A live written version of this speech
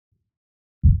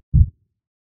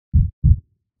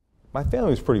My family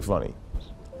was pretty funny.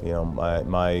 You know,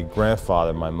 my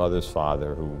grandfather, my mother's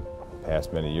father, who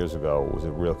passed many years ago, was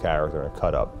a real character and a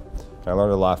cut-up. I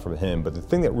learned a lot from him, but the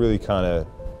thing that really kind of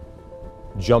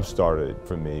jump-started it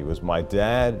for me was my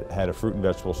dad had a fruit and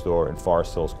vegetable store in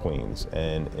Forest Hills, Queens,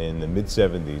 and in the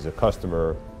mid-'70s, a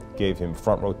customer gave him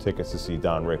front row tickets to see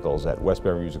Don Rickles at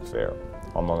Westbury Music Fair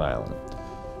on Long Island.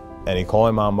 And he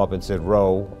called my mom up and said,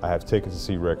 "Ro, I have tickets to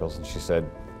see Rickles." And she said,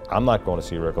 "I'm not going to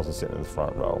see Rickles and sitting in the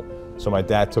front row." So my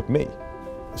dad took me.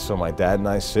 So my dad and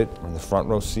I sit in the front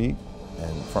row seats,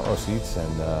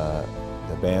 and the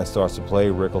band starts to play.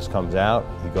 Rickles comes out,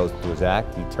 he goes to his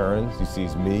act, he turns, he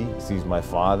sees me, he sees my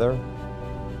father,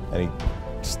 and he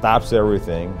stops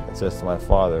everything and says to my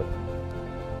father,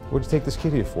 "What'd you take this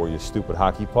kid here for, you stupid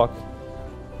hockey puck?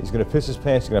 He's gonna piss his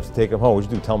pants, you're gonna have to take him home. What'd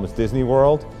you do, tell him it's Disney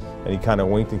World?" And he kind of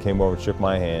winked and came over and shook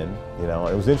my hand, you know.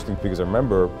 And it was interesting because I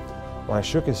remember when I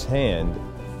shook his hand,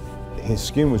 his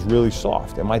skin was really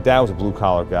soft. And my dad was a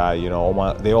blue-collar guy, you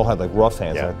know, they all had like rough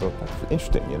hands. Yeah. And I thought, that's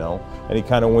interesting, you know. And he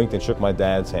kind of winked and shook my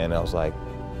dad's hand, and I was like,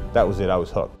 that was it, I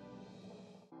was hooked.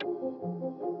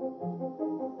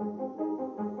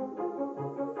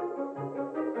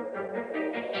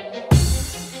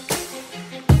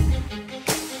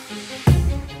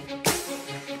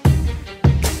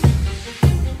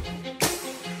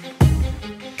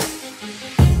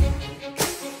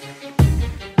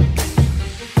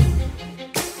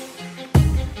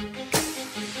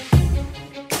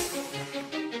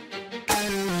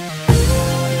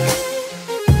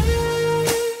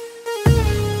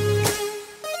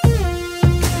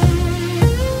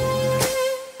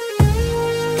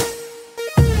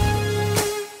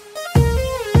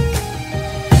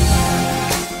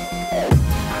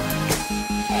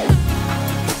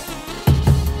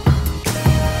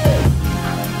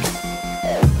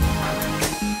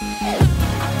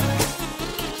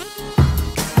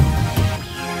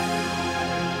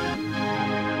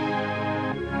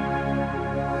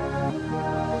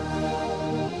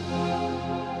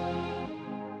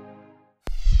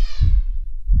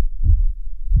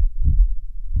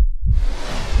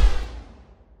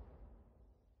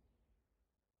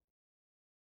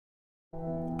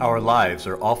 Our lives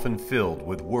are often filled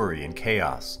with worry and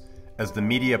chaos as the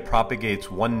media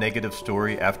propagates one negative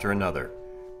story after another,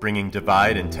 bringing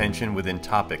divide and tension within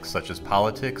topics such as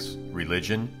politics,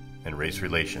 religion, and race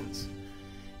relations.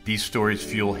 These stories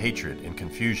fuel hatred and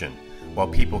confusion while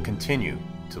people continue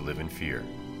to live in fear.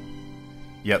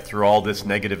 Yet through all this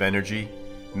negative energy,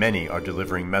 many are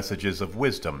delivering messages of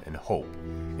wisdom and hope,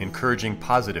 encouraging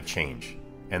positive change,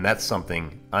 and that's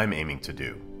something I'm aiming to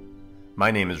do. My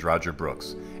name is Roger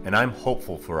Brooks, and I'm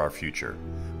hopeful for our future,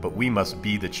 but we must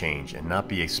be the change and not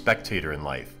be a spectator in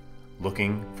life,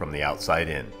 looking from the outside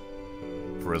in.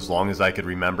 For as long as I could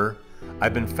remember,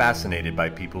 I've been fascinated by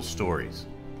people's stories.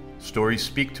 Stories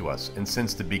speak to us, and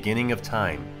since the beginning of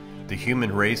time, the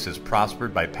human race has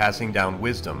prospered by passing down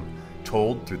wisdom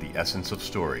told through the essence of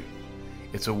story.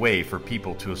 It's a way for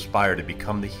people to aspire to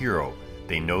become the hero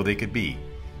they know they could be,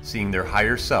 seeing their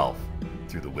higher self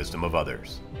through the wisdom of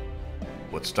others.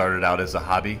 What started out as a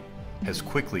hobby has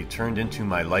quickly turned into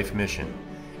my life mission,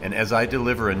 and as I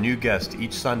deliver a new guest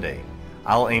each Sunday,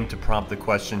 I'll aim to prompt the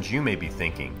questions you may be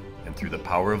thinking, and through the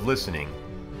power of listening,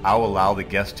 I'll allow the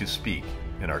guest to speak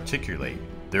and articulate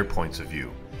their points of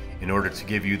view in order to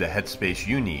give you the headspace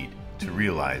you need to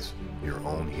realize your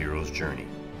own hero's journey.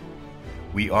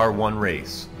 We are one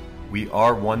race. We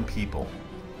are one people.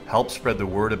 Help spread the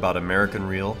word about American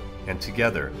Real, and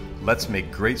together, let's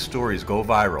make great stories go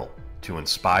viral to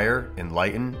inspire,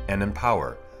 enlighten, and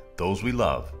empower those we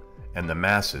love and the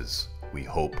masses we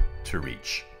hope to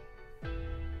reach.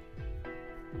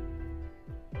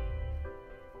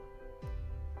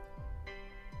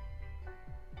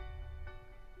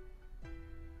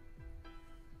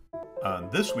 On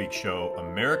this week's show,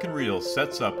 American Real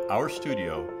sets up our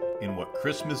studio in what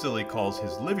Chris Mazzilli calls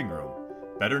his living room,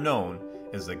 better known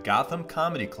as the Gotham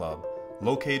Comedy Club,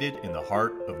 located in the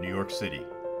heart of New York City.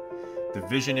 The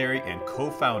visionary and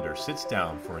co-founder sits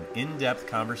down for an in-depth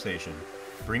conversation,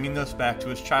 bringing us back to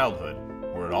his childhood,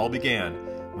 where it all began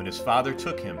when his father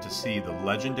took him to see the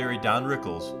legendary Don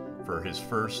Rickles for his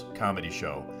first comedy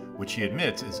show, which he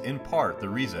admits is in part the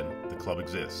reason the club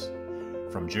exists.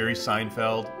 From Jerry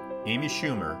Seinfeld, Amy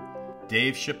Schumer,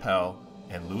 Dave Chappelle,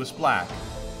 and Lewis Black,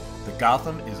 the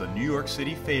Gotham is a New York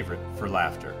City favorite for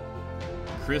laughter.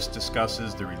 Chris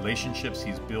discusses the relationships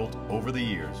he's built over the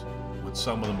years with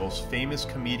some of the most famous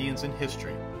comedians in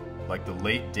history, like the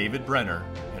late David Brenner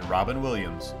and Robin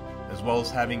Williams, as well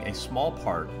as having a small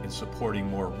part in supporting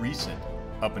more recent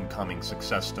up-and-coming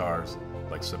success stars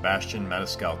like Sebastian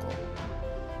Maniscalco.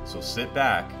 So sit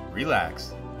back,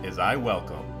 relax, as I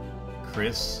welcome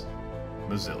Chris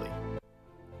Mazzilli.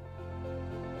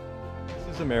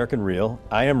 This is American Real.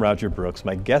 I am Roger Brooks.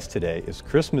 My guest today is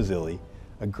Chris Mazzilli,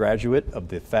 a graduate of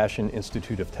the Fashion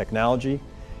Institute of Technology.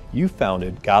 You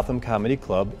founded Gotham Comedy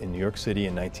Club in New York City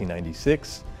in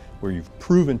 1996, where you've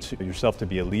proven yourself to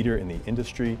be a leader in the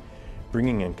industry,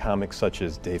 bringing in comics such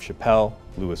as Dave Chappelle,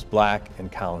 Lewis Black,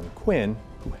 and Colin Quinn,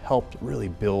 who helped really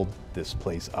build this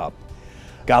place up.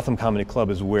 Gotham Comedy Club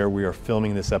is where we are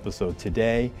filming this episode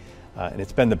today, and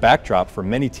it's been the backdrop for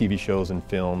many TV shows and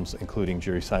films, including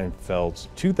Jerry Seinfeld's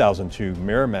 2002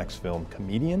 Miramax film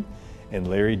Comedian and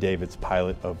Larry David's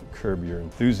pilot of Curb Your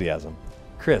Enthusiasm.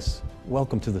 Chris,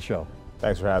 welcome to the show.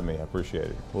 Thanks for having me. I appreciate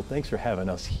it. Well, thanks for having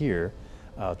us here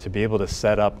to be able to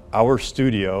set up our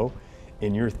studio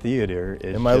in your theater.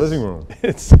 In my living room.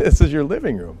 This is your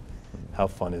living room. How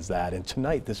fun is that? And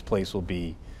tonight, this place will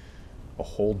be a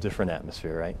whole different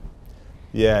atmosphere, right?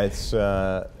 Yeah, it's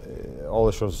all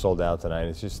the shows are sold out tonight.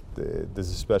 It's just there's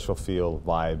a special feel,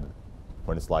 vibe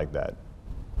when it's like that.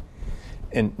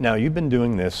 And now you've been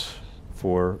doing this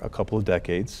for a couple of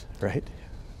decades, right?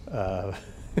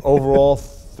 Overall,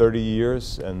 30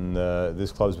 years, and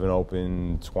this club's been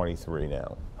open 23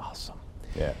 now. Awesome.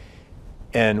 Yeah.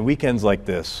 And weekends like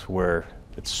this, where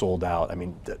it's sold out, I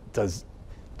mean,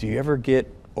 do you ever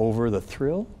get over the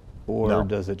thrill, or No.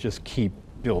 does it just keep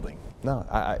building? No,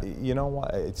 you know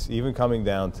what? It's even coming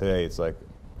down today. It's like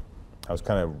I was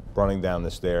kind of running down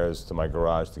the stairs to my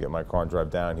garage to get my car and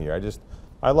drive down here.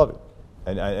 I love it,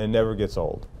 and it never gets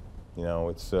old. You know,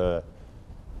 it's a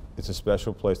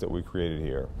special place that we created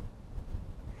here.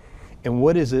 And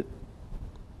what is it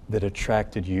that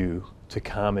attracted you to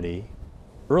comedy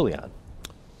early on?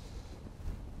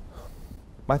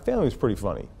 My family was pretty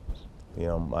funny. You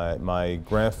know, my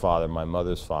grandfather, my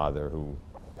mother's father, who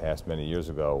passed many years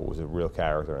ago, was a real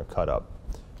character and a cut-up.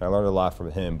 And I learned a lot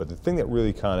from him. But the thing that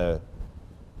really kind of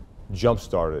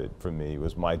jump-started it for me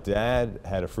was my dad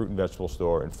had a fruit and vegetable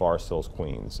store in Forest Hills,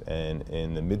 Queens. And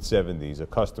in the mid-'70s, a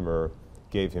customer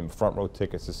gave him front-row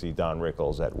tickets to see Don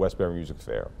Rickles at Westbury Music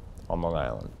Fair on Long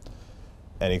Island.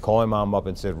 And he called my mom up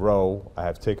and said, "Ro, I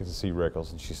have tickets to see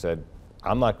Rickles." And she said,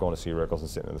 "I'm not going to see Rickles and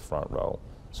sitting in the front row."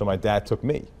 So my dad took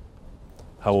me.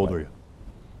 How old were you?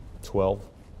 12.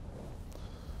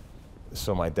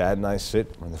 So my dad and I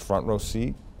sit in the front row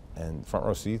seats,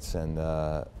 and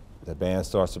the band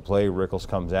starts to play. Rickles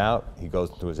comes out. He goes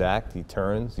into his act. He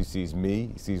turns. He sees me.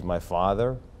 He sees my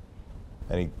father,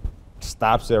 and he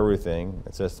stops everything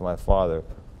and says to my father,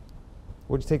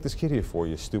 "What'd you take this kid here for,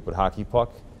 you stupid hockey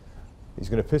puck? He's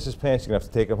going to piss his pants. You're going to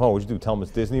have to take him home. What'd you do? Tell him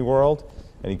it's Disney World?"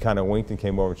 And he kind of winked and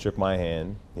came over and shook my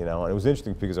hand. You know, and it was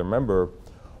interesting because I remember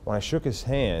when I shook his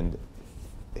hand,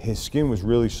 his skin was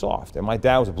really soft. And my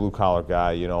dad was a blue-collar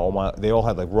guy, you know. They all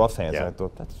had like rough hands. Yeah. And I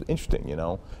thought, that's interesting, you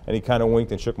know. And he kind of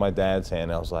winked and shook my dad's hand.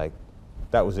 And I was like,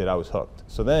 that was it. I was hooked.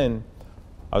 So then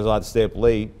I was allowed to stay up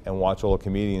late and watch all the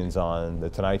comedians on The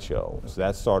Tonight Show. So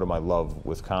that started my love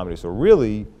with comedy. So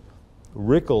really,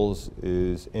 Rickles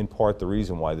is in part the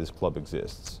reason why this club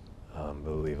exists.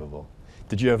 Unbelievable.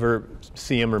 Did you ever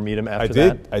see him or meet him after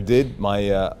that? I did.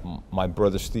 My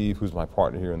brother Steve, who's my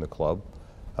partner here in the club,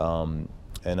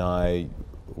 and I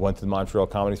went to the Montreal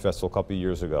Comedy Festival a couple of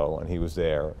years ago, and he was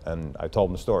there, and I told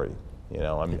him the story. You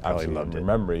know, I mean, obviously he didn't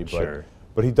remember me,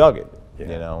 but he dug it. Yeah.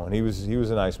 You know, and he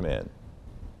was a nice man.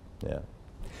 Yeah.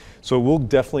 So we'll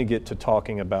definitely get to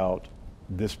talking about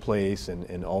this place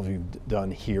and all you've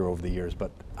done here over the years,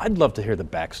 but I'd love to hear the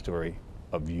backstory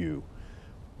of you.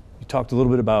 You talked a little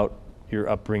bit about your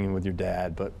upbringing with your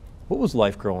dad, but what was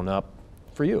life growing up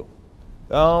for you?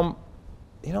 You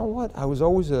know what? I was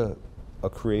always a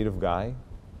creative guy.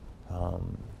 You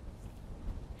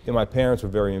know, my parents were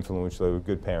very influential. They were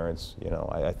good parents. You know,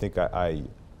 I think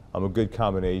I'm a good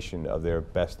combination of their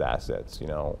best assets. You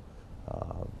know,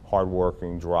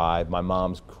 hardworking, drive. My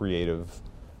mom's creative,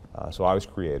 so I was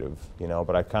creative. You know,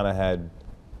 but I kind of had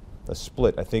a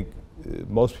split. I think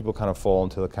most people kind of fall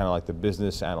into the kind of like the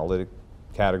business analytic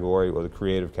category or the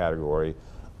creative category.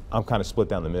 I'm kind of split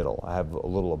down the middle. I have a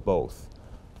little of both,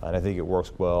 and I think it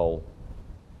works well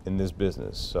in this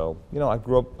business. So, you know,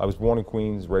 I was born in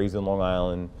Queens, raised in Long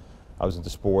Island. I was into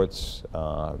sports,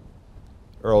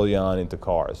 early on into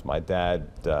cars. My dad,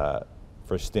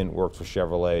 for a stint, worked for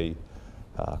Chevrolet,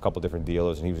 a couple different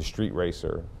dealers, and he was a street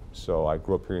racer. So I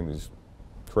grew up hearing these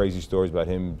crazy stories about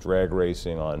him drag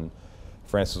racing on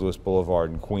Francis Lewis Boulevard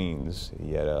in Queens.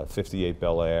 He had a 58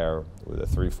 Bel Air with a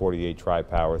 348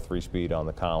 tri-power, 3-speed on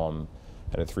the column,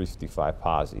 and a 355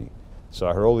 Posse. So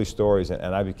I heard all these stories,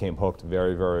 and I became hooked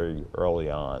very, very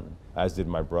early on, as did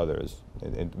my brothers,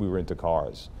 and we were into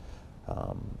cars.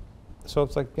 So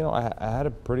it's like, you know, I had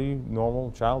a pretty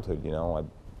normal childhood, you know. I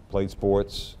played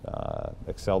sports,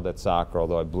 excelled at soccer,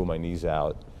 although I blew my knees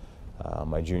out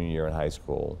my junior year in high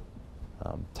school.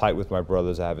 Tight with my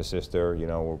brothers. I have a sister, you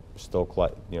know, we're still,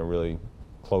 you know, really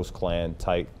close clan,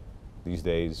 tight these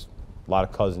days. A lot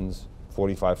of cousins,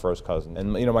 45 first cousins.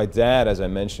 And, you know, my dad, as I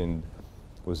mentioned,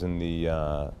 was in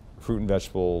the fruit and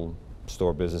vegetable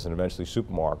store business and eventually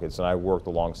supermarkets, and I worked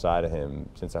alongside of him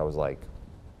since I was like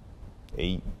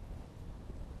 8,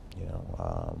 you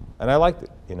know, and I liked it.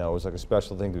 You know, it was like a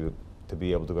special thing to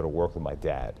be able to go to work with my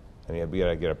dad. I mean, we had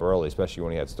to get up early, especially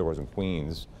when he had stores in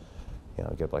Queens. You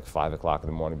know, get up like 5 o'clock in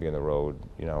the morning, be on the road,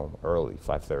 you know, early,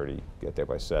 5:30, get there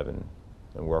by 7,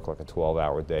 and work like a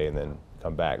 12-hour day, and then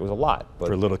come back. It was a lot. But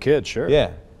for a little kid, sure.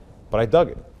 Yeah, but I dug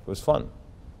it. It was fun.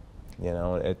 You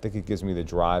know, and I think it gives me the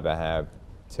drive I have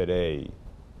today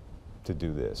to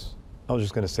do this. I was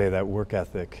just going to say that work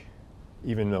ethic,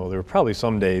 even though there were probably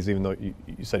some days, even though you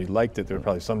said you liked it, there were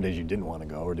probably some days you didn't want to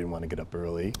go or didn't want to get up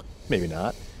early. Maybe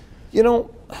not. You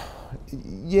know,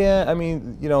 yeah, I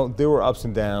mean, you know, there were ups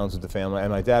and downs with the family,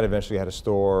 and my dad eventually had a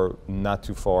store not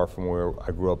too far from where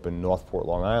I grew up in Northport,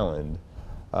 Long Island,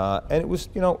 and it was,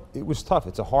 you know, it was tough.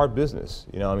 It's a hard business,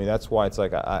 you know. I mean, that's why it's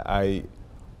like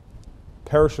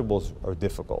perishables are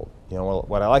difficult. You know,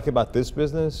 what I like about this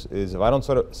business is if I don't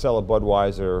sell a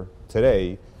Budweiser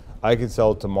today, I can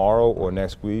sell it tomorrow or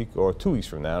next week or 2 weeks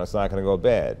from now, and it's not going to go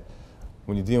bad.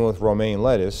 When you're dealing with romaine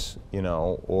lettuce, you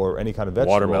know, or any kind of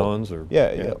vegetable, watermelons, or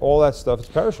yeah, all that stuff is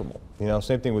perishable. You know,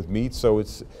 same thing with meat. So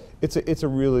it's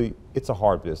a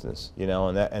hard business, you know,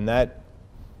 and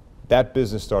that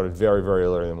business started very, very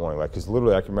early in the morning. Like, because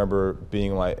literally, I can remember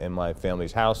being in my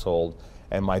family's household,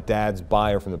 and my dad's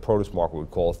buyer from the produce market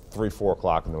would call 3, 4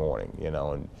 o'clock in the morning, you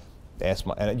know, and ask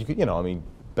and you could, you know, I mean,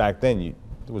 back then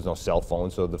there was no cell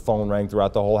phone, so the phone rang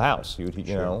throughout the whole house. You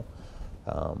know,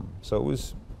 so it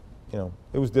was. You know,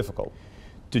 it was difficult.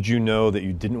 Did you know that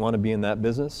you didn't want to be in that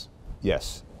business?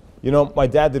 Yes. You know, my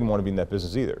dad didn't want to be in that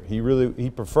business either. He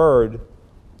preferred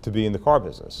to be in the car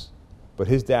business. But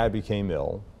his dad became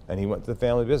ill, and he went to the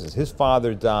family business. His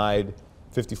father died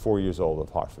 54 years old of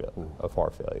heart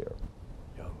failure.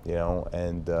 Young. You know,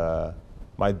 and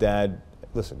my dad,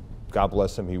 listen, God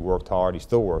bless him, he worked hard. He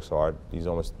still works hard. He's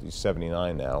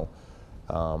 79 now.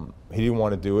 He didn't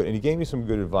want to do it, and he gave me some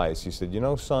good advice. He said, you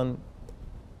know, son,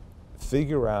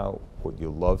 figure out what you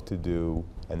love to do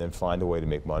and then find a way to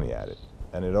make money at it.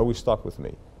 And it always stuck with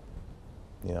me.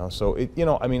 You know, so you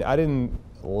know, I mean, I didn't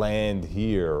land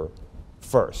here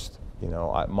first. You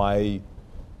know, my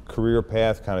career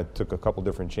path kind of took a couple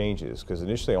different changes, because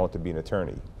initially I wanted to be an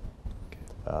attorney.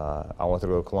 I wanted to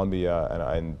go to Columbia,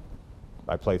 and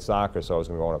I played soccer, so I was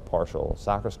going to go on a partial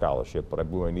soccer scholarship, but I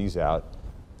blew my knees out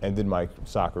and did my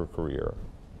soccer career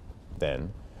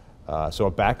then. So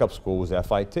a backup school was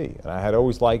FIT, and I had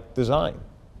always liked design.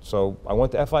 So I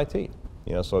went to FIT,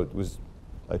 you know, so it was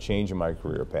a change in my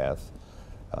career path.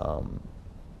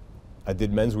 I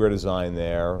did menswear design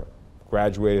there,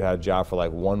 graduated, had a job for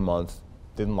like 1 month,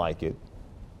 didn't like it,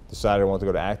 decided I wanted to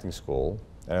go to acting school,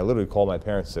 and I literally called my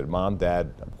parents and said, Mom,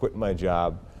 Dad, I'm quitting my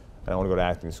job, and I want to go to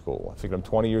acting school. I figured I'm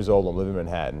 20 years old, I'm living in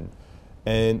Manhattan.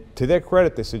 And to their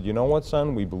credit, they said, you know what,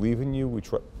 son, we believe in you,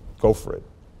 go for it.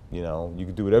 You know, you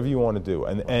can do whatever you want to do.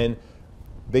 And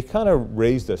they kind of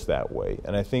raised us that way.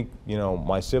 And I think, you know,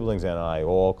 my siblings and I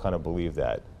all kind of believe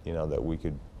that, you know, that we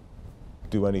could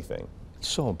do anything. It's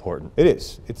so important. It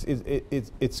is.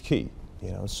 It's key,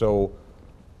 you know. So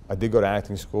I did go to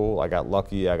acting school. I got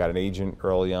lucky. I got an agent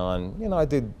early on. You know, I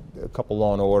did a couple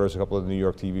Law and Orders, a couple of New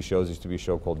York TV shows. There used to be a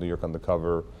show called New York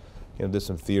Undercover. You know, did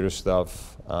some theater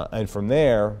stuff. And from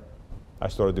there, I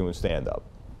started doing stand-up.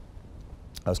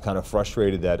 I was kind of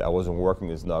frustrated that I wasn't working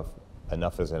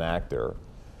enough as an actor.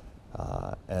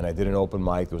 And I did an open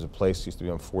mic. There was a place that used to be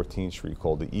on 14th Street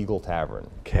called the Eagle Tavern.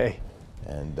 Okay.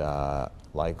 And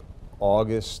like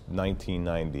August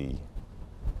 1990,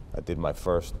 I did my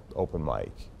first open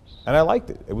mic. And I liked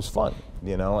it. It was fun,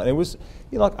 you know. And it was,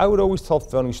 you know, like I would always tell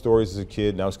funny stories as a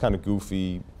kid, and I was kind of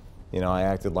goofy. You know, I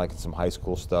acted like in some high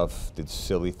school stuff, did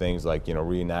silly things like, you know,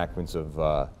 reenactments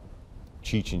of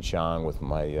Cheech and Chong with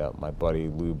my my buddy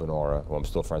Lou Benora, who I'm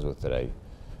still friends with today.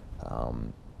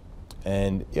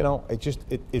 And you know,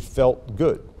 it felt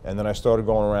good. And then I started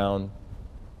going around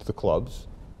to the clubs,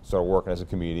 started working as a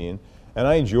comedian, and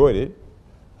I enjoyed it.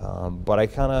 But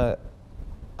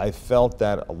I felt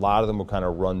that a lot of them were kind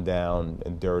of run down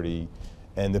and dirty.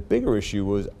 And the bigger issue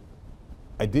was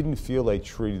I didn't feel they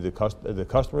treated the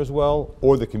customers well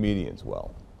or the comedians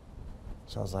well.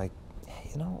 So I was like, hey,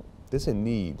 you know, there's a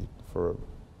need for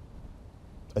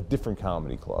a different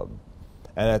comedy club.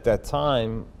 And at that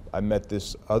time, I met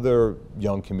this other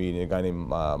young comedian, a guy named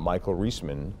Michael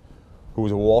Reisman, who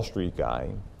was a Wall Street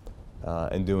guy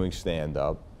and doing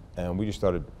stand-up, and we just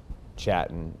started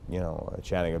chatting,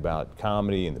 chatting about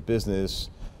comedy and the business,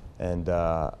 and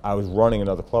I was running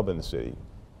another club in the city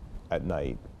at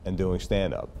night and doing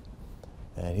stand-up,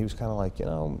 and he was kind of like,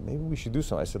 maybe we should do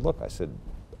something. I said, look,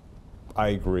 I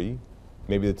agree,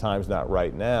 maybe the time's not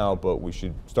right now, but we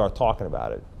should start talking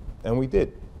about it, and we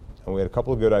did, and we had a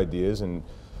couple of good ideas and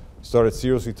started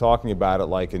seriously talking about it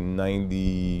like in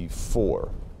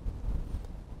 '94.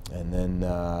 And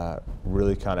then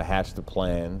really kind of hatched the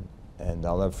plan, and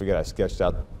I'll never forget, I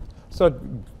started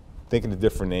thinking of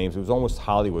different names. It was almost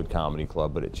Hollywood Comedy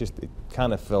Club, but it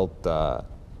kind of felt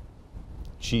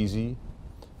cheesy,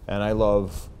 and I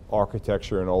love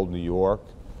architecture in old New York,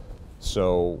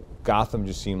 so Gotham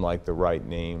just seemed like the right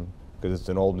name, because it's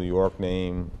an old New York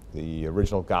name. The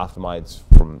original Gothamites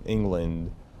from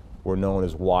England were known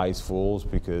as wise fools,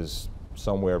 because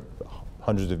somewhere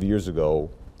hundreds of years ago,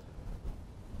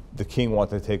 the king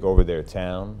wanted to take over their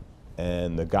town,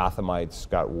 and the Gothamites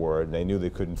got word, and they knew they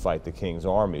couldn't fight the king's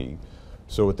army.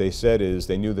 So what they said is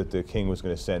they knew that the king was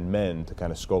going to send men to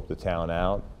kind of scope the town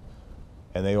out,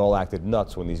 and they all acted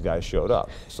nuts when these guys showed up.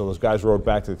 So those guys wrote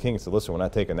back to the king and said, listen, we're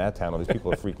not taking that town, all these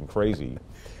people are freaking crazy.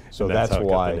 So that's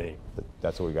why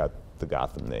we got the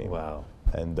Gotham name. Wow.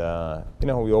 And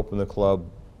we opened the club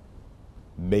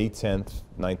May 10th,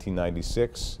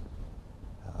 1996.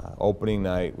 Opening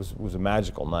night was a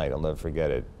magical night. I'll never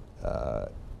forget it. A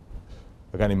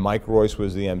guy named Mike Royce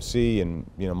was the MC, and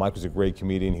Mike was a great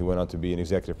comedian. He went on to be an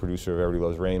executive producer of Everybody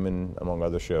Loves Raymond, among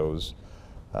other shows.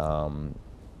 Paul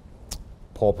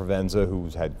Provenza,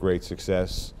 who's had great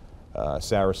success.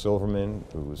 Sarah Silverman,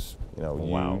 who was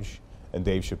huge, and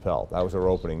Dave Chappelle. That was our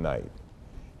opening night.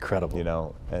 Incredible.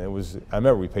 And it was. I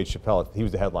remember we paid Chappelle. He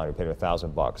was the headliner. We paid him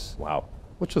 $1,000. Wow.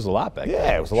 Which was a lot back then.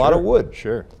 Yeah, it was a lot of wood.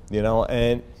 Sure.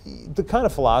 And the kind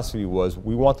of philosophy was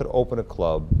we wanted to open a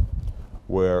club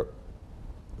where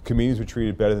comedians were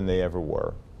treated better than they ever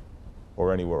were,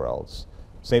 or anywhere else.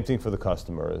 Same thing for the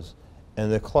customers.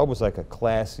 And the club was like a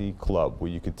classy club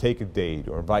where you could take a date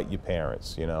or invite your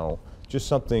parents, just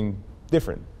something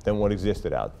different than what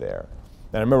existed out there.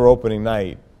 And I remember opening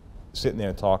night, sitting there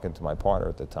and talking to my partner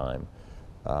at the time,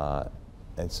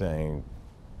 and saying,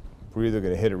 we're either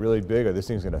going to hit it really big or this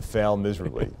thing's going to fail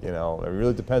miserably. It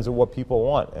really depends on what people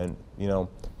want, and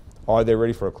are they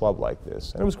ready for a club like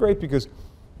this? And it was great because,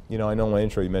 I know in my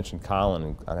intro you mentioned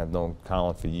Colin, and I've known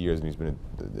Colin for years, and he's been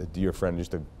a dear friend,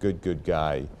 just a good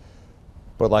guy.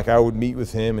 But I would meet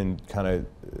with him and kind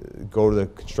of go to the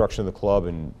construction of the club,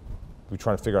 and we're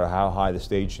trying to figure out how high the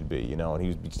stage should be, and he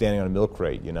would be standing on a milk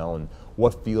crate, and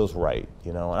what feels right,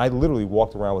 and I literally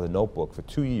walked around with a notebook for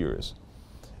 2 years.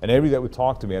 And everybody that would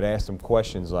talk to me, I'd ask them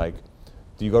questions like,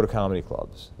 do you go to comedy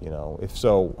clubs? If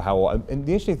so, how? And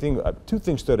the interesting thing, two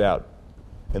things stood out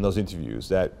in those interviews,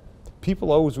 that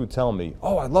people always would tell me,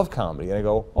 oh, I love comedy. And I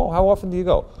go, oh, how often do you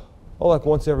go? Oh, like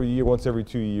once every year, once every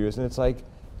 2 years. And it's like,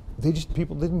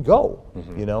 people didn't go,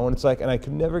 and it's like, and I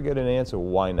could never get an answer,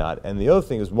 why not? And the other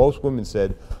thing is, most women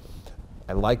said,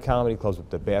 I like comedy clubs, but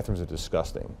the bathrooms are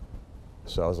disgusting.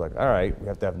 So I was like, all right, we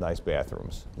have to have nice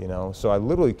bathrooms, So I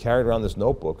literally carried around this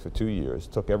notebook for 2 years,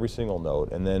 took every single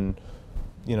note, and then,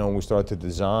 we started to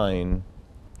design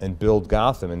and build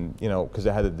Gotham, and, because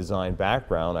I had a design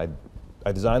background,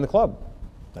 I designed the club.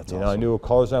 That's awesome. I knew what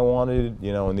colors I wanted,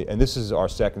 and this is our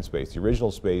second space. The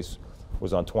original space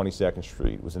was on 22nd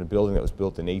Street. It was in a building that was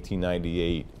built in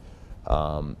 1898.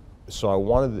 So I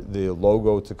wanted the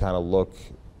logo to kind of look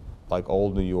like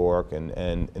old New York, and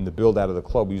in the build out of the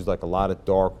club, we used like a lot of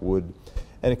dark wood,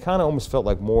 and it kind of almost felt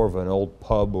like more of an old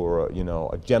pub or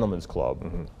a gentleman's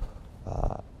club.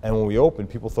 And when we opened,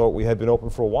 people thought we had been open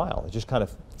for a while. It just kind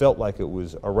of felt like it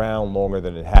was around longer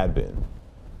than it had been.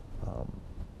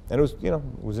 And it was, it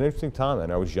was an interesting time.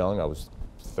 And I was young. I was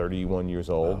 31 years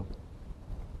old. Wow.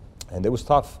 And it was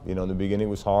tough. In the beginning it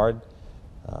was hard.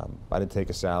 I didn't take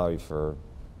a salary for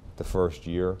the first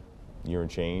year and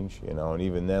change, and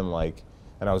even then,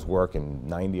 and I was working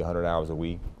 90, 100 hours a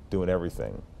week, doing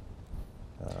everything.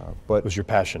 But it was your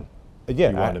passion.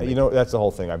 Yeah, that's the whole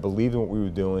thing. I believed in what we were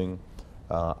doing.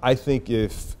 I think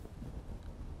if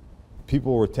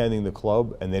people were attending the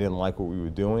club and they didn't like what we were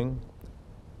doing,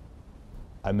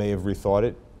 I may have rethought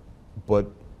it, but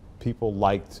people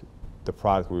liked the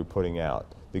product we were putting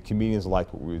out. The comedians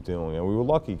liked what we were doing, and we were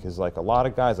lucky because a lot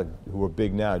of guys who are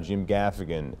big now, Jim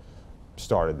Gaffigan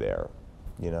started there,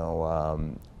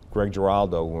 Greg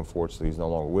Giraldo, who unfortunately is no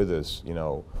longer with us,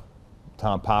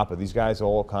 Tom Papa, these guys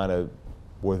all kind of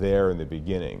were there in the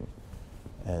beginning,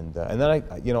 and then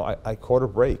I caught a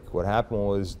break. What happened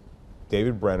was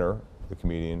David Brenner, the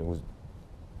comedian, who was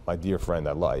my dear friend.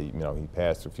 You know, he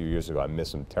passed a few years ago. I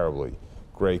miss him terribly.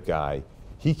 Great guy.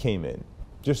 He came in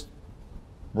just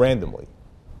randomly,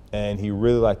 and he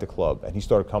really liked the club, and he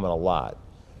started coming a lot.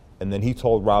 And then he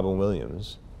told Robin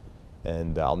Williams,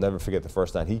 and I'll never forget the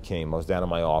first night he came. I was down in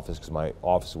my office because my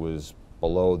office was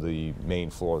below the main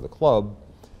floor of the club,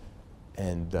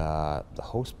 and the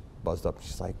host buzzed up.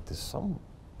 She's like, "There's some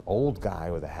old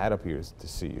guy with a hat up here to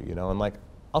see you," you know. And like,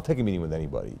 I'll take a meeting with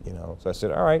anybody, you know. So I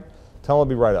said, "All right, tell him I'll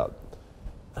be right up."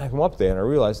 And I come up there and I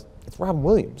realized it's Robin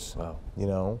Williams. Wow. You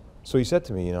know. So he said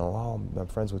to me, you know, "Oh, I'm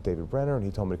friends with David Brenner, and he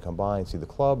told me to come by and see the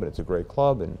club, and it's a great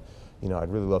club, and you know,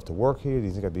 I'd really love to work here. Do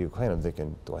you think I'd be okay?" And I'm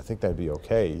thinking, do I think that'd be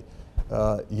okay?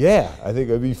 Yeah, I think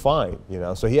it'd be fine. You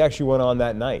know. So he actually went on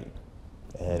that night,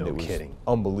 and it was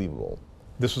unbelievable.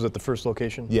 This was at the first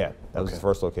location? Yeah, that was the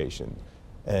first location,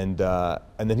 and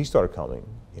then he started coming,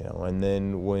 you know. And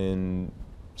then when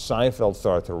Seinfeld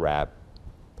started to rap,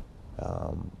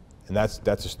 and that's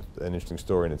just an interesting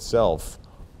story in itself.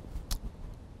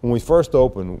 When we first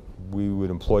opened, we would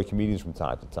employ comedians from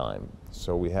time to time.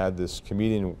 So we had this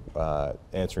comedian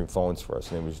answering phones for us.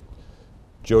 Her name was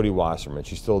Jody Wasserman.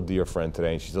 She's still a dear friend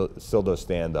today, and she still does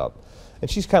stand-up. And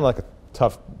she's kind of like a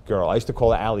tough girl. I used to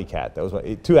call her Alley Cat. That was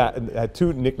I had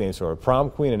two nicknames for her: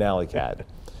 Prom Queen and Alley Cat.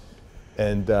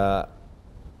 And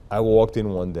I walked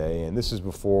in one day, and this is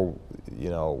before, you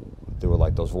know, there were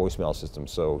like those voicemail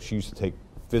systems. So she used to take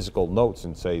physical notes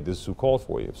and say, "This is who called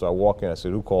for you." So I walk in, I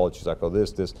said, "Who called?" She's like, "Oh,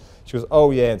 this." She goes,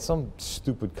 "Oh yeah," and some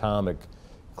stupid comic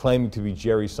claiming to be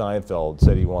Jerry Seinfeld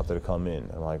said he wanted to come in.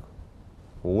 I'm like,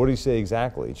 "Well, what did he say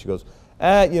exactly?" And she goes,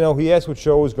 you know, he asked what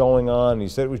show was going on, and he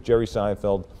said it was Jerry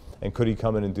Seinfeld, and could he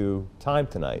come in and do time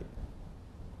tonight?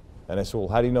 And I said, "Well,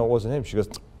 how do you know it wasn't him?" She goes,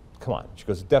 "Come on." She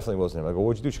goes, "It definitely wasn't him." I go,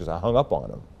 "What'd you do?" She goes, "I hung up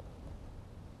on him."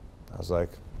 I was like,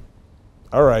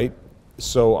 all right.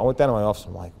 So I went down to my office.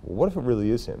 I'm like, well, what if it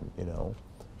really is him, you know?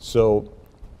 So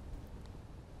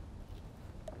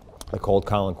I called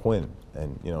Colin Quinn,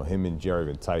 and you know, him and Jerry have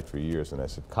been tight for years. And I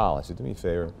said, "Colin," I said, "do me a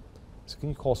favor. I said, can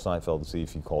you call Seinfeld and see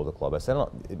if he called the club?" I said,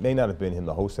 "It may not have been him.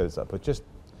 The host said it's up, but just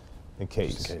in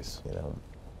case, you know."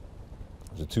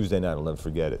 It was a Tuesday night. I'll never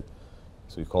forget it.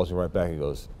 So he calls me right back. He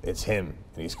goes, "It's him,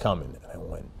 and he's coming." And I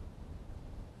went.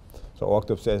 So I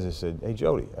walked upstairs and I said, "Hey,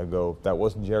 Jody," I go, "that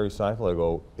wasn't Jerry Seinfeld?" I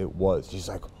go, "It was." She's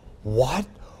like, "What?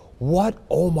 What?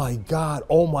 Oh my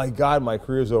God, my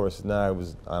career's over." I said, "Nah, it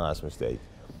was an honest mistake."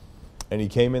 And he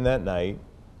came in that night,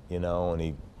 you know, and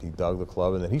he dug the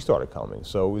club, and then he started coming.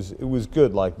 So it was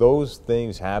good. Like those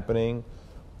things happening,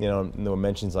 you know, and there were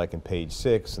mentions like in Page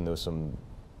 6, and there was some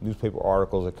newspaper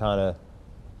articles that kind of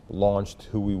launched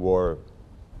who we were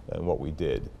and what we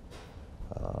did.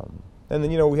 And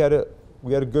then, you know, we had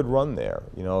a good run there.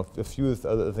 You know, a few of the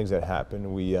other things that happened.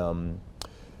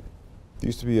 There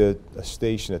used to be a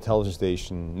station, a television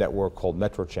station network called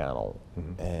Metro Channel,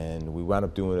 and we wound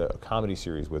up doing a comedy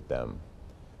series with them,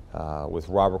 with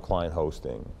Robert Klein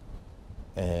hosting,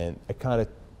 and it kind of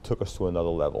took us to another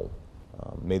level.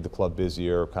 Made the club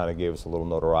busier, kind of gave us a little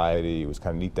notoriety. It was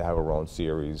kind of neat to have our own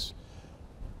series,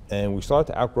 and we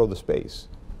started to outgrow the space.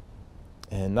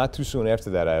 And not too soon after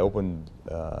that, I opened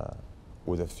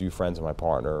with a few friends and my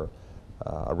partner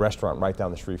a restaurant right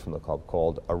down the street from the club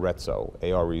called Arezzo,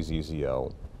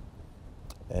 Arezzo.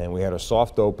 And we had a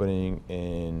soft opening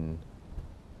in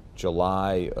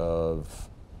July of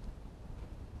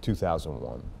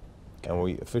 2001. And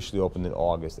we officially opened in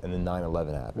August, and then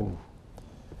 9/11 happened. Ooh.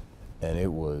 And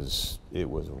it was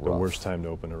rough. The worst time to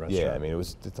open a restaurant. Yeah, I mean,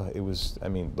 it was. I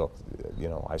mean, look, you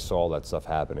know, I saw that stuff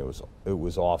happen. It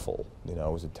was awful. You know,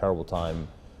 it was a terrible time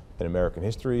in American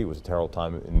history. It was a terrible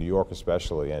time in New York,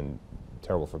 especially, and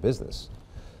terrible for business.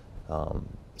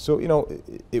 So you know,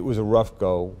 it was a rough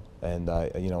go, and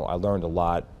you know, I learned a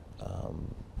lot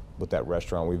with that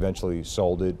restaurant. We eventually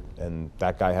sold it, and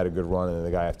that guy had a good run, and then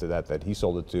the guy after that he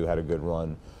sold it to had a good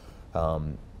run.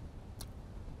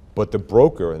 But the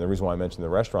broker, and the reason why I mentioned the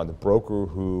restaurant, the broker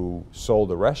who sold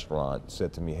the restaurant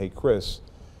said to me, "Hey, Chris,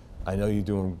 I know you're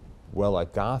doing well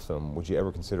at Gotham. Would you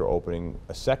ever consider opening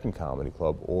a second comedy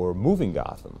club or moving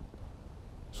Gotham?"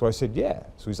 So I said, "Yeah."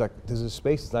 So he's like, "There's a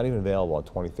space that's not even available on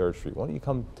 23rd Street. Why don't you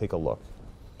come take a look?"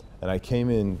 And I came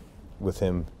in with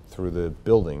him through the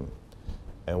building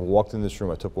and walked in this room.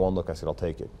 I took one look. I said, "I'll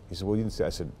take it." He said, "Well, you didn't say." I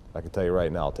said, "I can tell you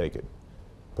right now, I'll take it."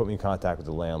 Put me in contact with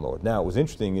the landlord. Now, what was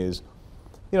interesting is,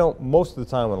 you know, most of the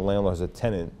time when a landlord has a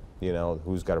tenant, you know,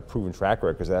 who's got a proven track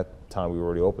record, because at that time we were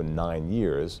already open 9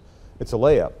 years, it's a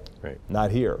layup. Right.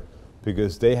 Not here,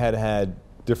 because they had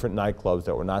different nightclubs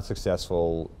that were not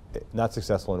successful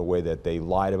in a way that they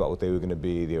lied about what they were going to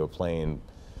be. They were playing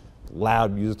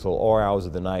loud music till all hours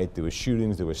of the night. There were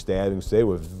shootings, there were stabbings. They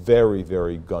were very,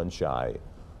 very gun shy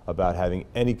about having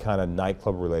any kind of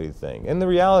nightclub related thing. And the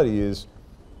reality is,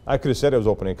 I could have said I was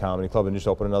opening a comedy club and just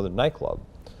opened another nightclub.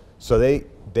 So they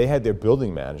had their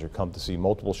building manager come to see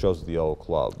multiple shows at the old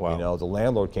club. Wow. You know, the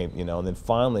landlord came, you know, and then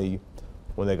finally,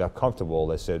 when they got comfortable,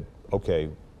 they said, okay,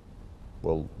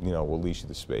 we'll lease you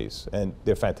the space. And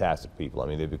they're fantastic people. I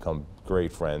mean, they've become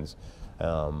great friends.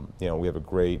 You know, we have a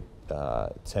great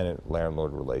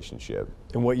tenant-landlord relationship.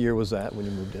 And what year was that when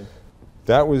you moved in?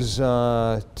 That was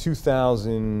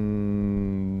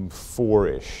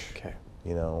 2004-ish. Okay.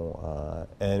 You know,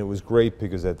 and it was great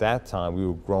because at that time we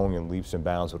were growing in leaps and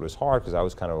bounds. But it was hard because I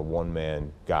was kind of a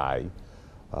one-man guy.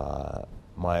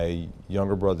 My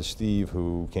younger brother Steve,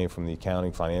 who came from the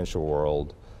accounting financial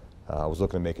world, was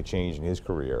looking to make a change in his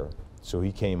career. So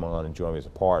he came on and joined me as a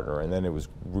partner. And then it was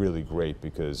really great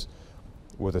because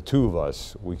with the two of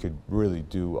us, we could really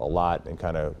do a lot and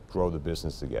kind of grow the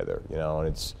business together. You know, and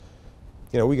it's,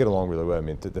 you know, we get along really well. I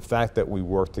mean, the fact that we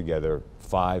work together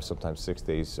 5, sometimes 6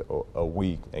 days a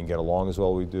week and get along as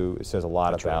well as we do, it says a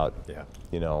lot about,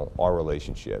 you know, our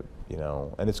relationship, you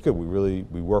know. And it's good.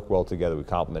 We work well together. We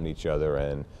complement each other.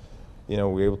 And, you know,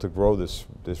 we're able to grow this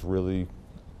really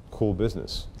cool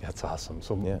business. That's awesome.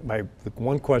 So yeah. the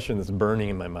one question that's burning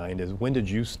in my mind is, when did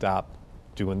you stop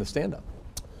doing the stand-up?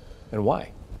 And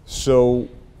why? So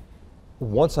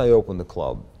once I opened the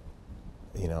club,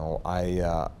 you know,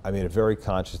 I made a very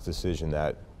conscious decision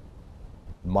that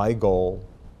my goal,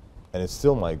 and it's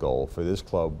still my goal for this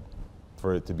club,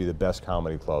 for it to be the best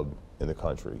comedy club in the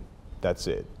country. That's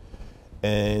it.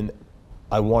 And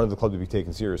I wanted the club to be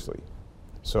taken seriously.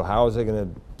 So how was I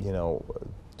going to, you know,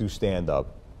 do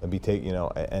stand-up and be you know,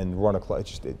 and run a club?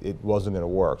 It wasn't going to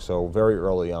work. So very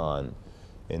early on,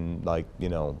 in like, you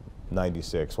know,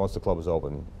 '96, once the club was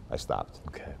open, I stopped.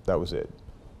 Okay. That was it.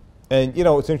 And, you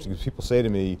know, it's interesting because people say to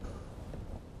me,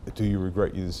 do you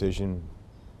regret your decision?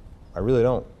 I really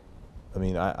don't. I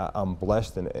mean, I'm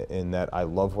blessed in that I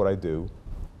love what I do.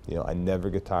 You know, I never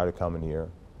get tired of coming here,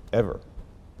 ever,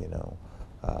 you know.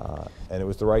 And it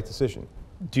was the right decision.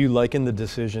 Do you liken the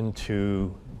decision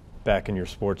to back in your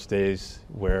sports days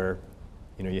where,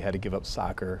 you know, you had to give up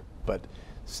soccer, but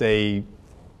say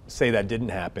that didn't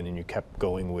happen and you kept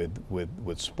going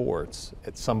with sports,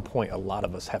 at some point a lot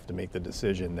of us have to make the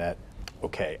decision that,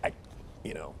 okay, I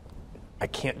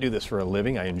can't do this for a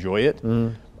living, I enjoy it,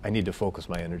 I need to focus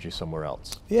my energy somewhere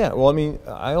else. Yeah, well, I mean,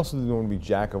 I also didn't want to be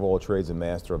jack of all trades and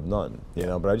master of none, you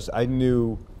know, but I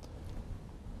knew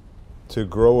to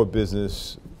grow a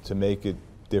business, to make it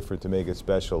different, to make it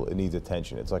special, it needs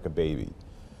attention. It's like a baby,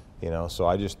 you know, so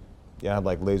I had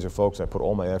like laser focus. I put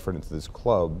all my effort into this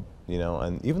club, you know,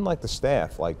 and even like the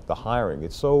staff, like the hiring,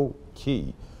 it's so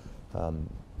key. You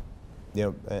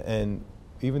know, and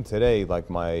even today, like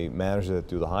my managers that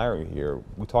do the hiring here,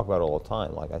 we talk about it all the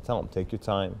time. Like I tell them, take your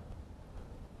time,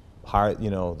 hire, you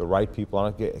know, the right people. I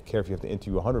don't care if you have to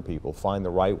interview 100 people, find the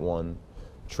right one,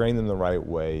 train them the right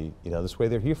way. You know, this way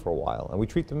they're here for a while, and we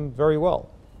treat them very well.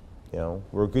 You know,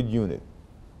 we're a good unit.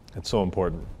 It's so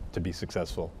important to be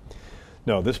successful.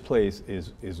 No, this place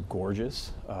is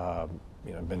gorgeous.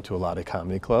 You know, I've been to a lot of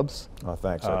comedy clubs. Oh,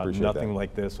 thanks. I appreciate that. Nothing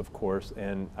like this, of course.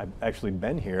 And I've actually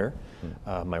been here,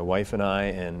 my wife and I,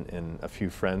 and a few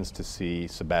friends, to see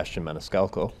Sebastian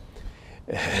Maniscalco.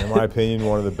 In my opinion,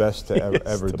 one of the best to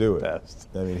ever do it. Best.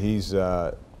 I mean, he's.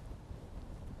 My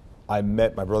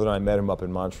brother and I met him up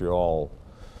in Montreal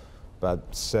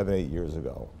about 7, 8 years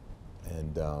ago,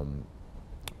 and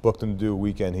booked him to do a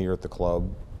weekend here at the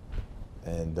club,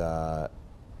 and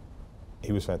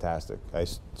he was fantastic. I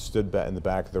stood in the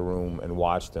back of the room and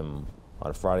watched him on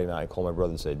a Friday night. I called my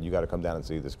brother and said, "You got to come down and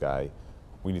see this guy.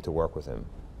 We need to work with him,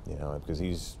 you know, because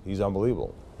he's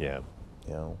unbelievable." Yeah.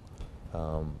 You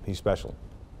know, he's special.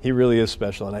 He really is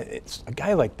special, and it's a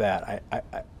guy like that.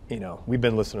 You know, we've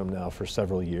been listening to him now for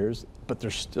several years, but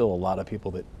there's still a lot of people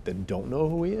that don't know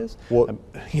who he is. Well,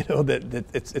 you know, that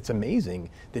it's amazing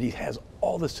that he has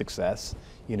all the success,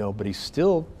 you know, but he's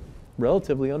still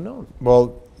relatively unknown.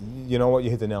 Well, you know what?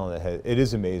 You hit the nail on the head. It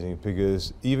is amazing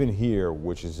because even here,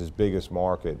 which is his biggest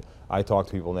market, I talk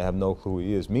to people and they have no clue who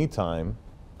he is. Meantime,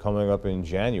 coming up in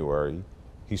January,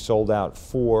 he sold out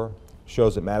 4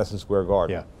 shows at Madison Square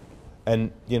Garden. Yeah.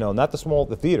 And, you know, not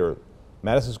the theater,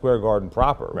 Madison Square Garden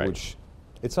proper, right. Which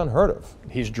it's unheard of.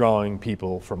 He's drawing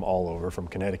people from all over, from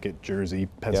Connecticut, Jersey,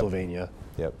 Pennsylvania.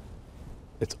 Yep.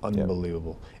 It's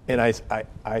unbelievable. Yep. And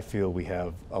I feel we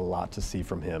have a lot to see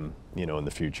from him, you know, in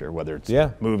the future, whether it's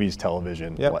movies,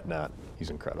 television, whatnot.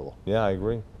 He's incredible. Yeah, I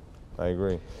agree. I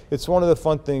agree. It's one of the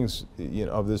fun things, you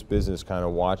know, of this business, kind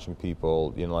of watching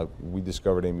people. You know, like we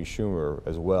discovered Amy Schumer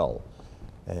as well,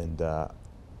 and I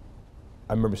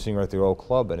remember seeing her at the old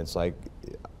club, and it's like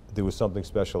there was something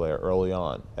special there early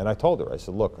on. And I told her, I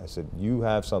said, look, I said, you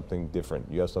have something different.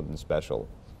 You have something special.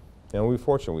 And we were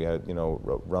fortunate. We had, you know,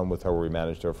 run with her where we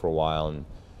managed her for a while, and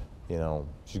you know,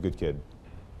 she's a good kid,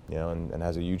 you know, and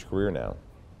has a huge career now.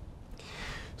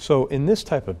 So in this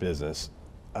type of business,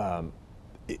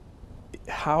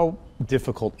 how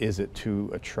difficult is it to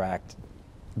attract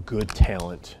good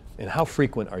talent, and how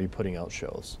frequent are you putting out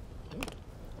shows?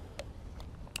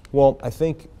 Well, I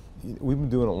think we've been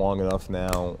doing it long enough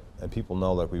now, and people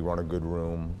know like we run a good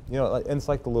room. You know, and it's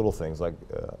like the little things, like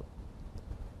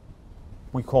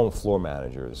we call them floor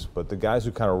managers, but the guys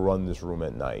who kind of run this room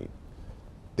at night,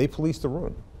 they police the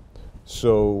room.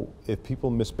 So if people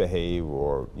misbehave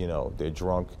or, you know, they're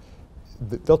drunk,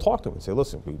 they'll talk to them and say,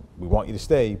 listen, we want you to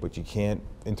stay, but you can't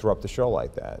interrupt the show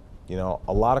like that. You know,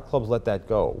 a lot of clubs let that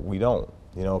go. We don't,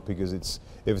 you know, because if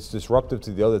it's disruptive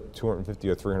to the other 250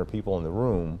 or 300 people in the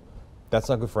room, that's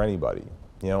not good for anybody,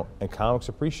 you know, and comics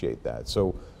appreciate that.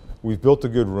 So we've built a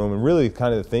good room, and really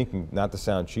kind of thinking, not to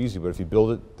sound cheesy, but if you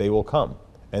build it, they will come.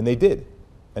 And they did,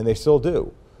 and they still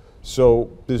do. So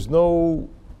there's no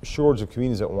shortage of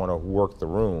comedians that want to work the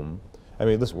room. I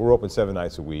mean, listen, we're open 7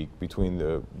 nights a week. Between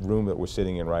the room that we're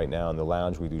sitting in right now and the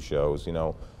lounge we do shows, you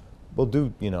know, we'll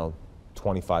do, you know,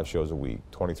 25 shows a week,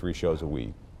 23 shows a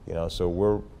week, you know,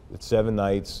 so it's 7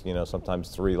 nights, you know, sometimes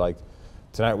 3. Like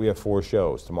tonight we have 4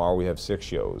 shows, tomorrow we have 6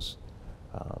 shows.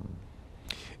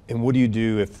 And what do you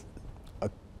do if a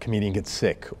comedian gets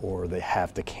sick or they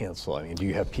have to cancel? I mean, do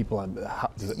you have people on,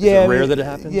 is it rare that it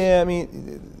happens? Yeah, I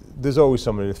mean, there's always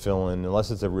somebody to fill in,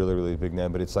 unless it's a really, really big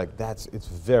name, but it's like, it's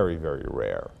very, very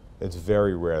rare. It's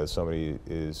very rare that somebody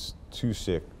is too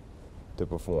sick to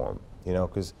perform, you know,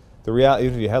 because the reality,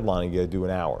 if you're headlining, you got to do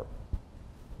an hour,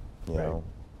 you know.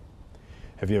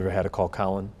 Have you ever had to call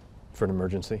Colin for an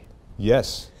emergency?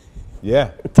 Yes,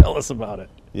 yeah. Tell us about it.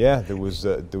 Yeah, there was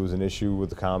an issue with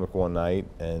the comic one night,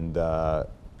 and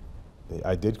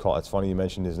I did call. It's funny you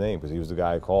mentioned his name, because he was the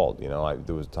guy I called. You know,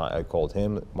 I called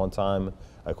him one time,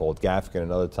 I called Gaffigan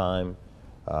another time,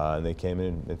 and they came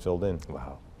in and filled in.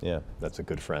 Wow. Yeah. That's a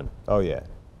good friend. Oh yeah,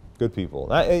 good people.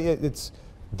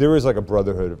 There is like a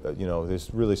brotherhood. You know, there's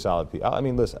really solid people. I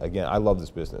mean, listen, again, I love this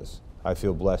business. I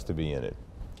feel blessed to be in it.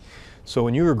 So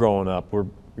when you were growing up,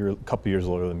 you're a couple years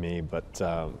older than me, but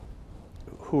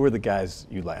who were the guys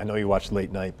you like? I know you watched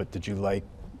Late Night, but did you like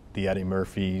the Eddie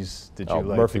Murphys? Did you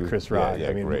like the Chris Rock? Yeah,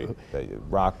 I mean, great.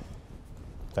 Rock,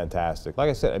 fantastic. Like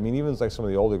I said, I mean, even like some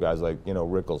of the older guys, like, you know,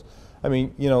 Rickles. I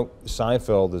mean, you know,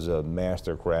 Seinfeld is a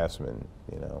master craftsman,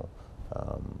 you know.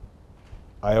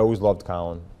 I always loved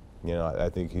Colin. You know, I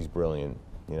think he's brilliant,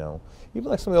 you know. Even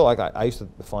like some of the, like, I used to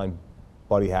find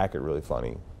Buddy Hackett really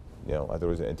funny. You know, I thought he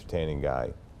was an entertaining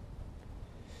guy.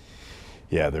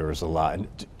 Yeah, there was a lot. And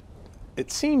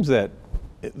it seems that,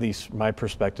 at least my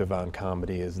perspective on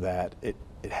comedy, is that it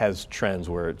has trends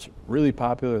where it's really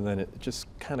popular and then it just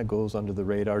kind of goes under the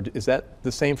radar. Is that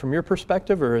the same from your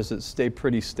perspective, or has it stayed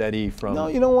pretty steady from? No,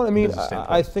 you know what I mean.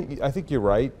 I think you're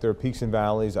right. There are peaks and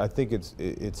valleys. I think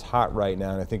it's hot right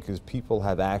now, and I think because people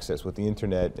have access with the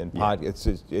internet and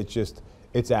podcasts,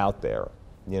 it's out there,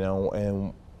 you know.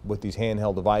 And with these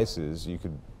handheld devices,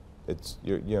 it's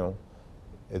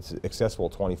accessible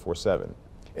 24/7.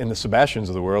 And the Sebastians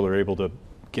of the world are able to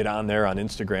get on there on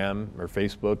Instagram or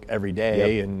Facebook every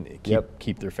day and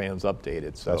keep their fans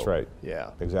updated. So, that's right.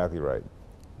 Yeah. Exactly right.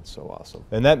 It's so awesome.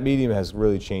 And that medium has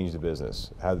really changed the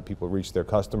business. How the people reach their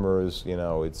customers, you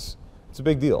know, it's a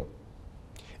big deal.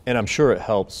 And I'm sure it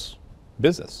helps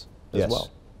business as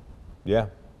well. Yeah.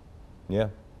 Yeah.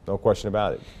 No question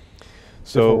about it.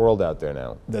 So, different world out there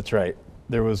now. That's right.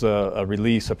 There was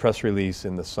a press release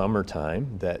in the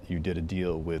summertime that you did a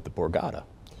deal with the Borgata.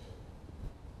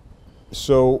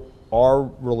 So our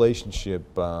relationship,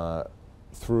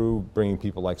 through bringing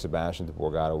people like Sebastian to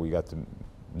Borgata, we got to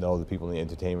know the people in the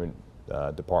entertainment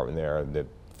department there, and they're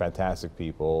fantastic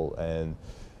people. And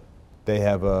they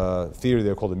have a theater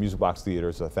there called the Music Box Theater.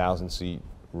 It's a 1,000-seat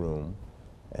room,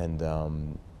 and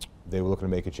they were looking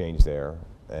to make a change there,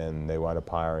 and they wound up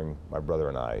hiring my brother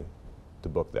and I to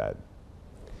book that.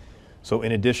 So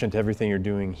in addition to everything you're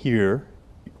doing here,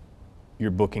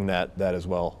 you're booking that as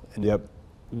well. And yep.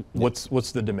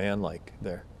 What's the demand like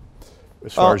there,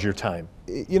 as far as your time?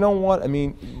 You know what? I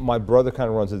mean, my brother kind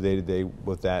of runs the day-to-day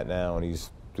with that now, and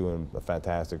he's doing a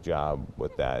fantastic job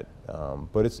with that.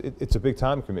 But it's a big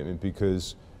time commitment,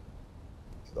 because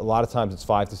a lot of times it's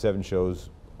 5 to 7 shows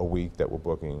a week that we're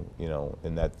booking, you know,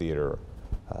 in that theater.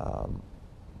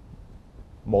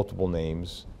 multiple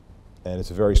names, and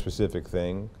it's a very specific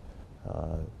thing.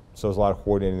 So there's a lot of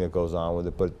coordinating that goes on with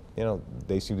it, but you know,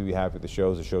 they seem to be happy with the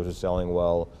shows. The shows are selling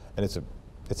well, and it's a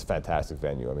fantastic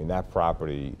venue. I mean, that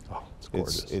property, it's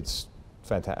gorgeous. It's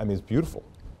fantastic. I mean, it's beautiful.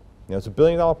 You know, it's $1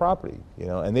 billion property. You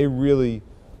know, and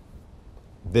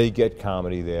they get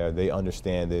comedy there. They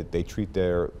understand it. They treat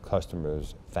their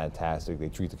customers fantastic. They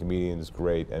treat the comedians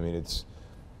great. I mean,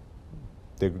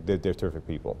 they're terrific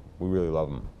people. We really love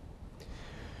them.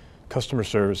 Customer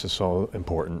service is so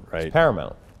important, right? It's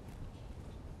paramount.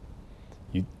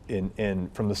 And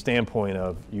from the standpoint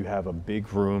of you have a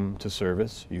big room to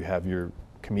service, you have your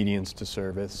comedians to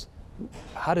service.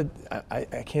 How did I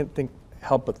can't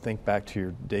help but think back to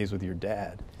your days with your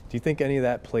dad. Do you think any of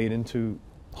that played into?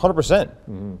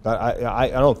 100%. I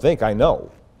don't think, I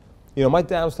know. You know, my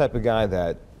dad was the type of guy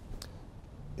that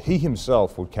he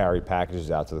himself would carry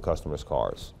packages out to the customers'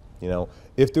 cars. You know,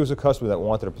 if there was a customer that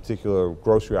wanted a particular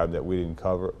grocery item that we didn't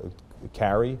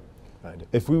carry,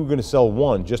 if we were going to sell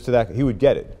one just to that, he would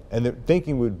get it. And the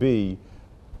thinking would be,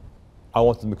 I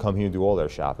want them to come here and do all their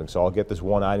shopping, so I'll get this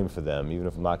one item for them, even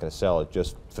if I'm not going to sell it,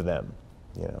 just for them.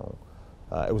 You know,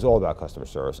 it was all about customer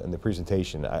service and the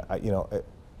presentation. You know,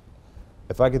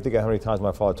 if I could think of how many times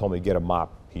my father told me to get a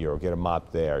mop here or get a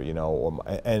mop there, you know,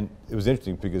 and it was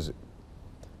interesting because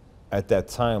at that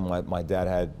time my dad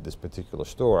had this particular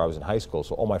store. I was in high school,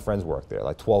 so all my friends worked there,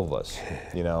 like 12 of us.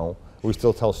 You know, we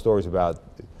still tell stories about.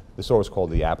 The store was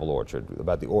called the Apple Orchard,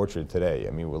 about the orchard today. I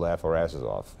mean, we laugh our asses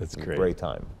off. That's great. great. Great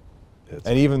time.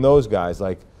 And even those guys,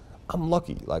 like, I'm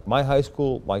lucky. Like my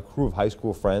crew of high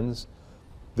school friends,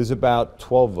 there's about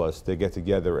 12 of us that get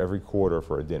together every quarter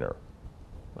for a dinner.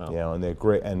 Wow. You know, and they're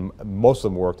great. And most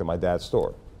of them worked at my dad's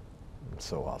store. It's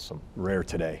so awesome. Rare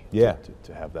today. Yeah.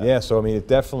 To have that. Yeah. So I mean, it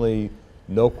definitely,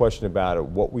 no question about it.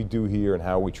 What we do here and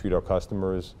how we treat our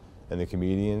customers and the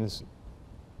comedians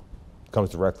comes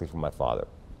directly from my father.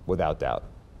 Without doubt.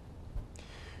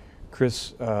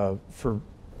 Chris, for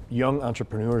young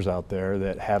entrepreneurs out there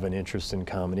that have an interest in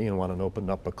comedy and want to open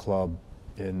up a club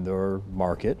in their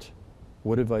market,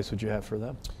 what advice would you have for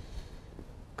them?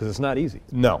 Because it's not easy.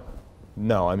 No.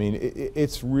 I mean,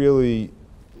 it's really,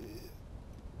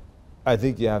 I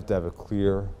think you have to have a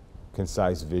clear,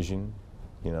 concise vision,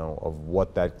 you know, of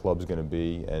what that club's going to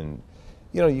be. And,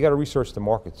 you know, you got to research the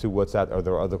market too. What's out? Are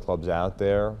there other clubs out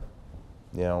there?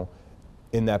 You know,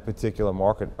 in that particular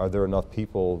market, are there enough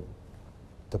people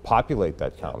to populate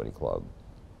that comedy club?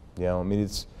 You know, I mean,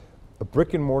 it's a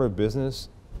brick and mortar business.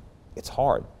 It's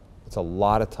hard. It's a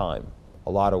lot of time, a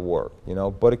lot of work, you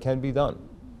know, but it can be done.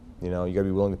 You know, you got to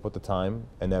be willing to put the time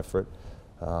and effort.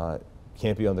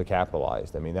 Can't be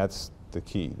undercapitalized. I mean, that's the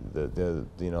key.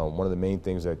 You know, one of the main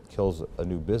things that kills a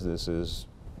new business is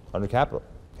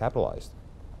undercapitalized.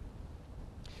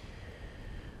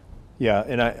 Yeah,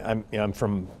 and I'm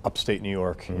from upstate New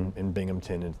York, in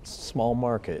Binghamton. It's a small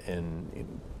market,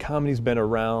 and comedy's been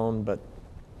around, but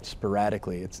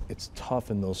sporadically. It's tough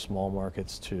in those small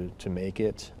markets to make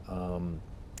it.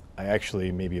 I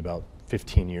actually, maybe about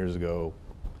 15 years ago,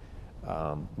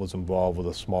 was involved with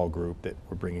a small group that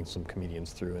were bringing some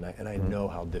comedians through, and I know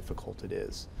how difficult it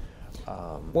is.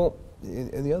 Well,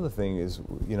 and the other thing is,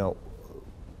 you know,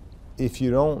 if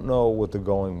you don't know what the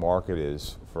going market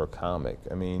is for a comic,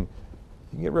 I mean,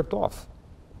 you can get ripped off.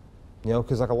 You know,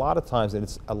 because like a lot of times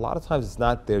it's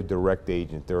not their direct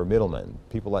agent; they're a middleman.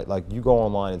 People like you go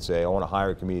online and say, "I want to hire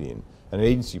a comedian," and an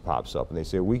agency pops up and they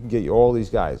say, "We can get you all these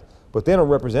guys," but they don't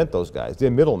represent those guys. They're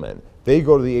middlemen. They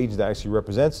go to the agent that actually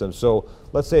represents them. So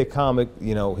let's say a comic,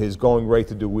 you know, his going rate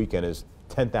to do weekend is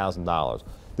 $10,000.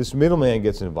 This middleman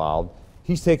gets involved.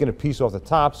 He's taking a piece off the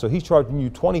top, so he's charging you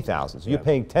 $20,000. So you're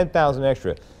paying $10,000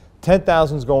 extra.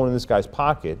 $10,000 is going in this guy's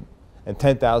pocket, and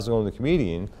 $10,000 going to the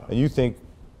comedian, and you think,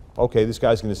 okay, this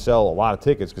guy's going to sell a lot of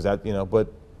tickets because that, you know,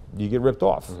 but you get ripped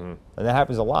off, and that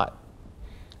happens a lot.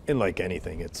 And like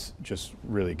anything, it's just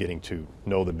really getting to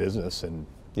know the business and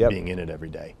being in it every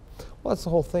day. Well, that's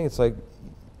the whole thing. It's like,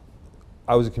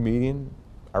 I was a comedian.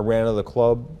 I ran another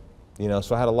club. You know,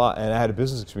 so I had a lot, and I had a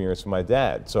business experience with my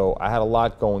dad, so I had a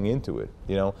lot going into it,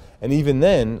 you know. And even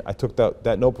then, I took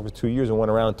that notebook for 2 years and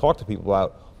went around and talked to people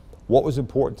about what was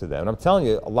important to them. And I'm telling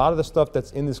you, a lot of the stuff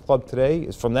that's in this club today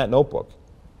is from that notebook.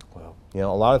 Wow. You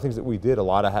know, a lot of things that we did, a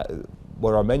lot of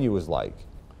what our menu was like.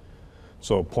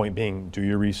 So point being, do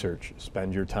your research,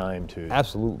 spend your time to...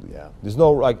 Absolutely. Yeah. There's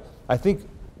no, like, I think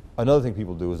another thing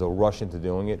people do is they'll rush into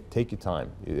doing it. Take your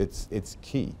time. It's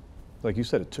key. Like you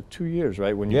said, it took 2 years,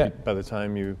 right? When you by the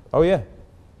time you... Oh, yeah.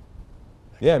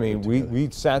 Yeah, I mean, we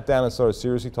sat down and started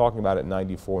seriously talking about it in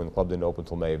 '94, and the club didn't open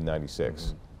until May of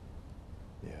 '96.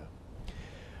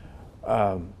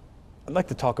 Yeah. I'd like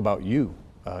to talk about you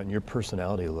and your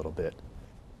personality a little bit.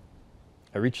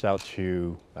 I reached out to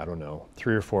you, I don't know,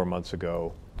 3 or 4 months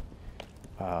ago.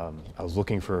 I was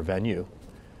looking for a venue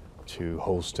to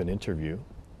host an interview,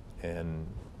 and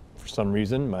for some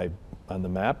reason, on the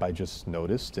map, I just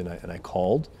noticed, and I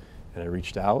called, and I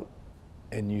reached out,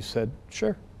 and you said,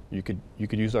 sure, you could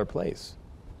use our place.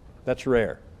 That's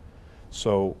rare.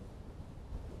 So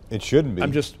it shouldn't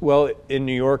be. Well, in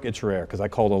New York, it's rare, because I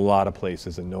called a lot of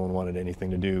places, and no one wanted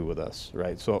anything to do with us,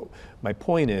 right? So my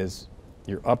point is,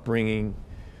 your upbringing,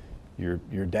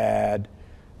 your dad,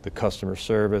 the customer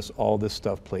service, all this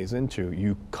stuff plays into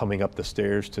you coming up the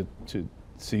stairs to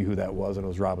see who that was, and it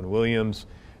was Robin Williams,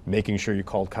 making sure you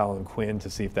called Colin Quinn to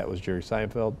see if that was Jerry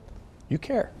Seinfeld. You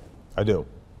care. I do.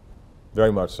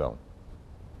 Very much so.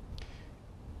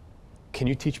 Can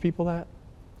you teach people that?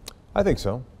 I think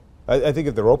so. I think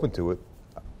if they're open to it,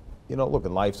 you know, look,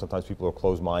 in life, sometimes people are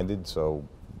closed-minded, so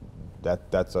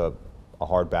that's a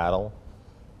hard battle.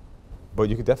 But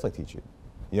you could definitely teach it,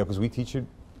 you know, because we teach it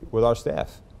with our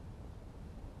staff.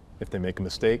 If they make a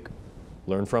mistake,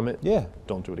 learn from it. Yeah.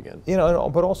 Don't do it again. You know,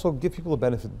 but also give people a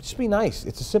benefit. Just be nice.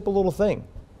 It's a simple little thing.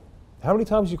 How many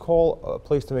times you call a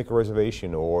place to make a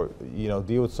reservation, or, you know,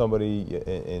 deal with somebody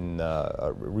in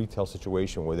a retail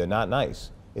situation where they're not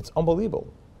nice? It's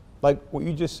unbelievable. Like what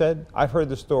you just said, I've heard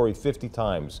the story 50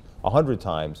 times, 100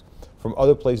 times from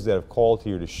other places that have called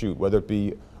here to shoot, whether it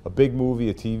be a big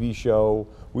movie, a TV show.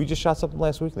 We just shot something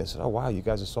last week, and they said, oh, wow, you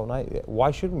guys are so nice.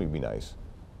 Why shouldn't we be nice?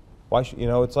 Why you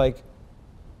know, it's like,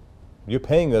 you're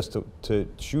paying us to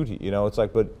shoot, you know, it's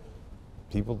like, but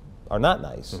people are not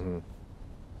nice. Mm-hmm.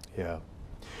 Yeah.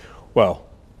 Well,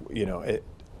 you know,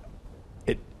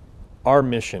 our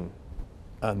mission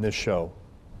on this show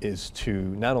is to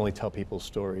not only tell people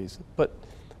stories, but,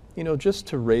 you know, just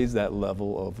to raise that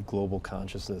level of global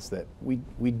consciousness that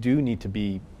we do need to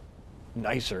be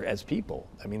nicer as people.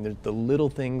 I mean, the little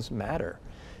things matter.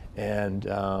 And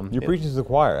you're preaching to the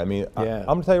choir. I mean, yeah. I'm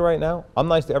gonna tell you right now, I'm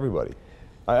nice to everybody.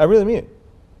 I really mean it.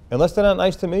 Unless they're not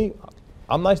nice to me,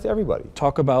 I'm nice to everybody.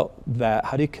 Talk about that.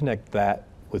 How do you connect that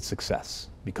with success?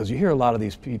 Because you hear a lot of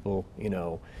these people, you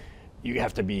know, you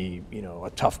have to be, you know, a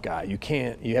tough guy.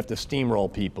 You have to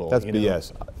steamroll people. That's you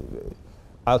BS. know?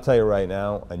 I'll tell you right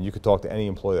now, and you could talk to any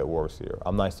employee that works here.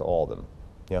 I'm nice to all of them.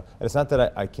 You know, and it's not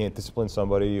that I can't discipline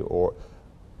somebody,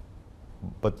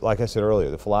 but like I said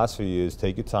earlier, the philosophy is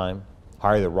take your time,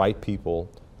 hire the right people,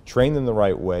 train them the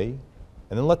right way,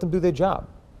 and then let them do their job.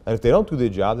 And if they don't do their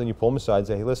job, then you pull them aside and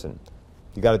say, hey, listen,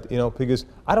 you got to, you know, because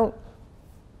I'm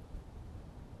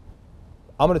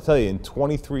going to tell you, in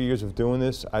 23 years of doing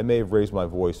this, I may have raised my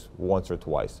voice once or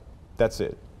twice. That's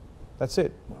it. That's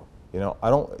it. You know, I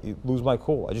don't lose my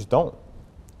cool. I just don't.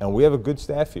 And we have a good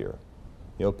staff here.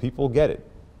 You know, people get it.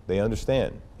 They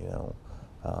understand, you know.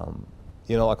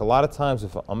 You know, like a lot of times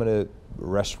if I'm in a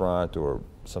restaurant or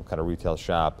some kind of retail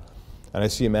shop and I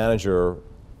see a manager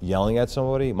yelling at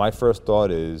somebody, my first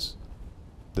thought is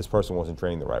this person wasn't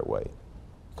trained the right way.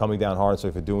 Coming down hard and saying,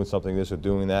 if you're doing something this or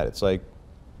doing that, it's like,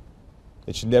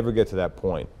 it should never get to that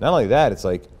point. Not only that, it's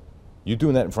like, you're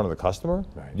doing that in front of the customer?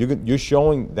 Right. You're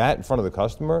showing that in front of the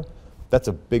customer? That's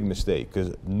a big mistake,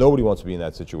 because nobody wants to be in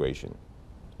that situation.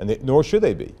 And nor should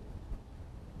they be.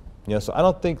 You know, so I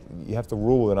don't think you have to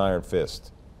rule with an iron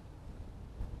fist.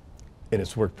 And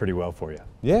it's worked pretty well for you.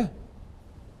 Yeah.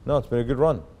 No, it's been a good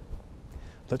run.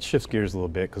 Let's shift gears a little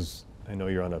bit, because I know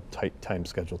you're on a tight time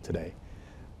schedule today.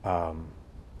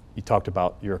 You talked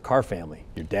about you're a car family,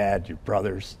 your dad, your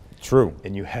brothers. True.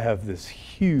 And you have this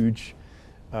huge,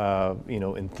 you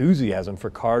know, enthusiasm for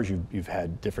cars. You've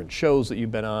had different shows that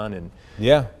you've been on, and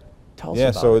yeah, tell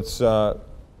us about so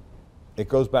it. It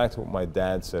goes back to what my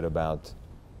dad said about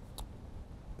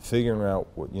figuring out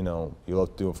what, you know, you love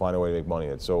to do and find a way to make money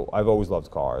at. So I've always loved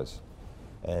cars,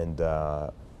 and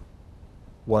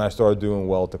when I started doing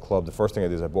well at the club, the first thing I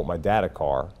did is I bought my dad a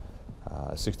car,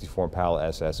 a 64 Impala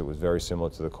SS. It was very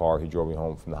similar to the car he drove me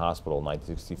home from the hospital in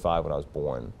 1965 when I was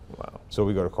born. Wow. So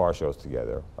we go to car shows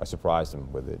together. I surprised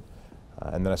him with it.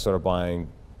 And then I started buying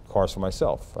cars for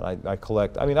myself. And I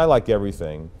collect, I mean, I like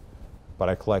everything, but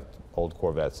I collect old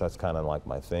Corvettes. That's kind of like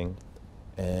my thing.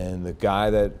 And the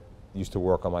guy that used to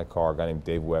work on my car, a guy named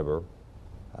Dave Weber,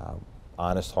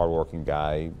 honest, hardworking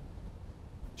guy.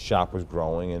 Shop was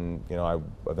growing, and you know, I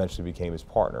eventually became his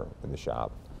partner in the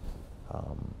shop.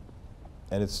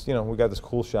 And it's, you know, we got this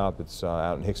cool shop. It's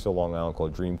out in Hicksville, Long Island,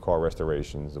 called Dream Car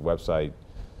Restorations. The website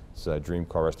is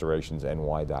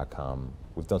dreamcarrestorationsny.com.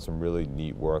 We've done some really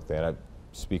neat work there. And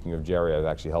speaking of Jerry, I've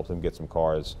actually helped him get some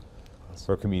cars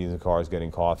for comedians and cars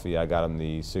getting coffee. I got him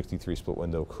the '63 split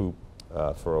window coupe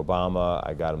for Obama.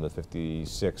 I got him the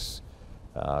 '56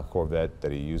 Corvette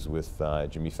that he used with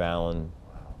Jimmy Fallon.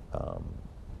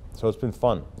 So it's been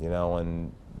fun, you know,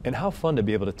 And how fun to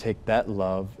be able to take that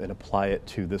love and apply it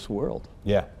to this world.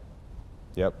 yeah,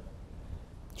 yep,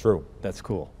 true. That's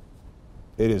cool.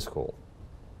 It is cool.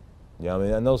 Yeah, I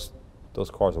mean, and those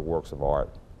cars are works of art.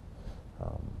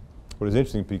 But it's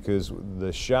interesting because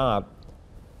the shop,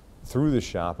 through the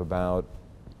shop, about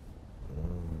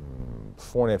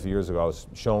 4.5 years ago, I was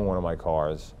showing one of my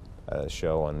cars at a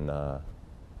show, and I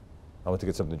went to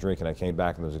get something to drink, and I came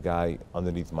back, and there was a guy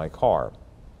underneath my car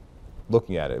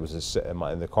looking at it. It was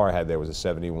the car I had there was a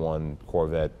 '71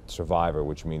 Corvette Survivor,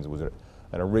 which means it was an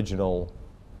original,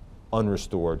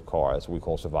 unrestored car. That's what we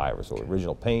call Survivor. So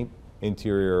original paint,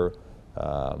 interior,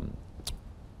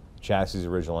 chassis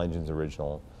original, engines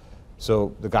original.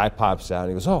 So the guy pops out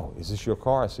and he goes, "Oh, is this your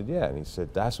car?" I said, "Yeah." And he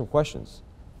said, "I have some questions."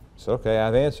 I said, "Okay, I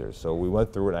have answers." So we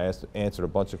went through it, and I answered a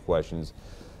bunch of questions.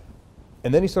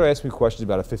 And then he started asking me questions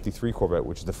about a '53 Corvette,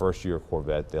 which is the first year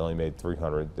Corvette. They only made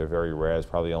 300. They're very rare. There's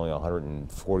probably only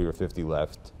 140 or 50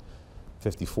 left.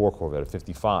 '54 Corvette, a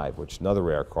 '55, which is another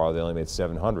rare car. They only made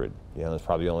 700. You know, there's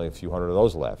probably only a few hundred of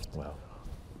those left. Wow.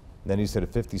 Then he said a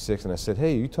 '56, and I said,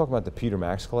 "Hey, are you talking about the Peter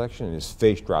Max collection?" And his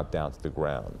face dropped down to the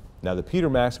ground. Now, the Peter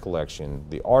Max collection,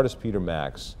 the artist Peter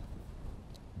Max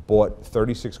bought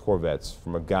 36 Corvettes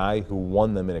from a guy who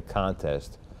won them in a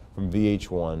contest from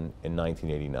VH1 in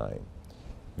 1989.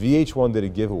 VH1 did a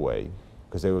giveaway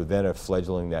because they were then a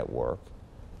fledgling network,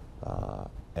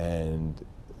 and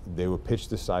they were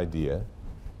pitched this idea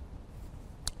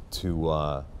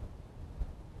to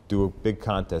do a big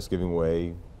contest giving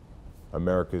away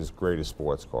America's greatest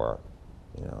sports car,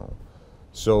 you know.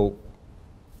 So,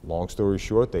 long story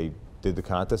short, they did the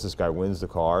contest. This guy wins the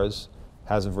cars,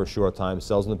 has them for a short time,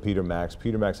 sells them to Peter Max.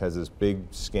 Peter Max has this big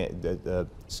scheme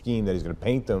that he's going to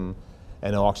paint them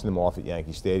and auction them off at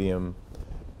Yankee Stadium.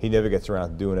 He never gets around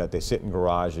to doing that. They sit in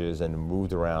garages and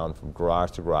moved around from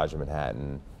garage to garage in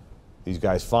Manhattan. These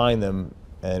guys find them,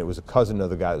 and it was a cousin of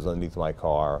the guy that was underneath my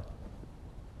car.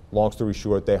 Long story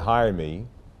short, they hire me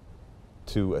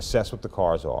to assess what the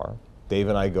cars are. Dave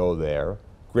and I go there.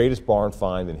 Greatest barn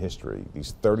find in history.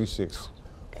 These 36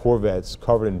 Corvettes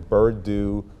covered in bird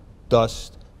dew,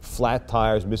 dust, flat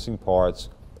tires, missing parts.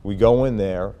 We go in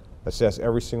there, assess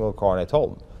every single car, and I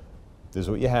told them, "This is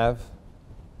what you have.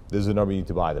 This is the number you need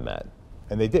to buy them at."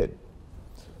 And they did.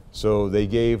 So they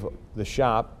gave the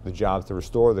shop the job to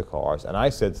restore the cars, and I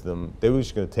said to them, they were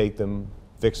just going to take them,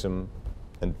 fix them,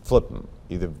 and flip them,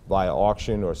 either via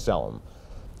auction or sell them.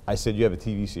 I said, "You have a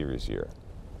TV series here."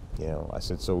 You know, I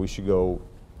said, "So we should go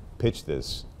pitch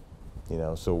this." You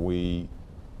know, so we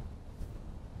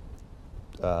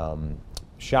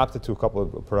shopped it to a couple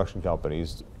of production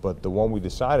companies, but the one we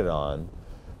decided on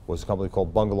was a company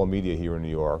called Bungalow Media here in New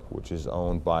York, which is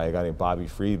owned by a guy named Bobby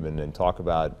Friedman. And talk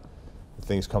about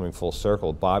things coming full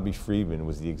circle. Bobby Friedman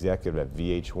was the executive at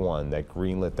VH1 that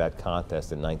greenlit that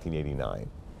contest in 1989.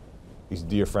 He's a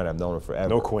dear friend. I've known him forever.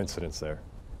 No coincidence there.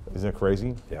 Isn't it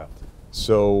crazy? Yeah.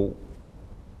 So,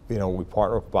 you know, we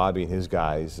partner with Bobby and his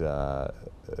guys, a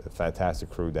fantastic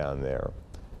crew down there.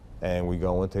 And we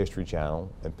go into History Channel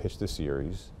and pitch the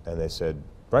series. And they said,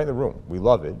 right in the room, "We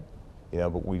love it, you know,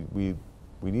 but we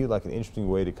need like an interesting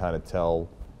way to kind of tell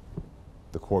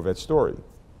the Corvette story.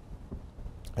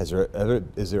 Is there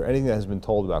anything that has been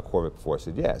told about Corvette before?" I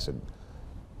said, "Yeah." I said,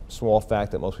 "Small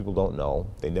fact that most people don't know,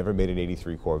 they never made an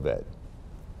 '83 Corvette.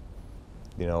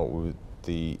 You know,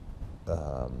 the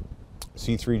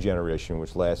C3 generation,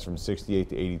 which lasts from '68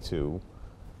 to '82,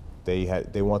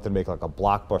 they wanted to make like a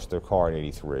blockbuster car in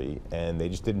 '83, and they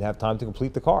just didn't have time to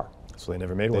complete the car. So they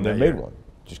never made one. They never made one.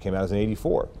 Just came out as an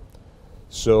 '84.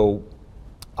 So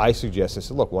I suggested, I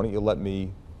said, "Look, why don't you let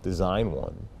me design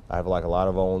one? I have like a lot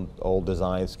of old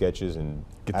design sketches and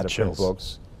out of print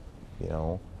books, you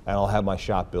know, and I'll have my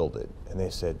shop build it." And they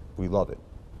said, "We love it.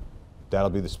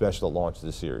 That'll be the special that launches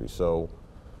the series." So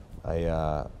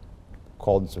I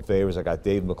called in some favors. I got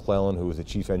Dave McClellan, who was the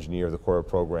chief engineer of the Corvette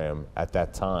program at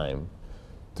that time,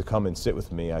 to come and sit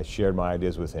with me. I shared my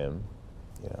ideas with him,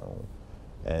 you know,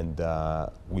 and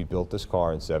we built this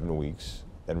car in 7 weeks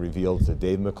and revealed to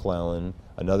Dave McClellan,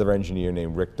 another engineer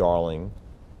named Rick Darling,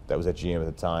 that was at GM at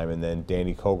the time, and then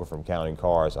Danny Koger from Counting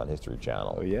Cars on History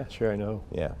Channel. Oh yeah, sure, I know.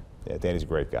 Yeah, Danny's a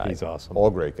great guy. He's awesome. All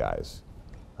great guys.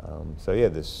 So yeah,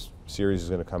 this series is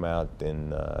going to come out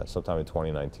in sometime in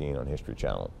 2019 on History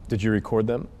Channel. Did you record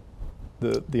them,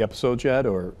 the episodes yet,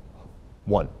 or?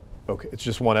 One. Okay, it's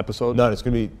just one episode? No, it's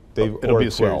going to be, it'll be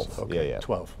a 12. series. Okay, Yeah.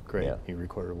 12, great. Yeah. He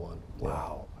recorded one. Yeah.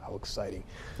 Wow, how exciting.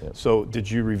 Yep. So did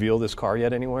you reveal this car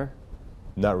yet anywhere?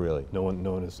 Not really. No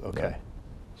one is, okay.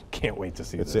 can't wait to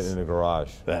see It's this. sitting in the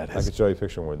garage. That I is- can show you a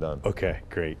picture when we're done. Okay,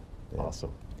 great.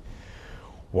 Awesome.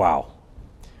 Wow.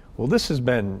 Well, this has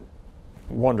been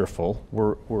wonderful.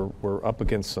 We're up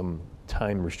against some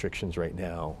time restrictions right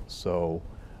now, so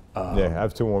Yeah, I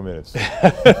have 2 more minutes.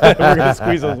 we're going to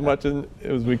squeeze as much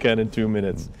as we can in 2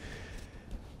 minutes.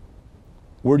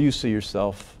 Where do you see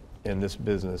yourself in this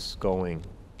business going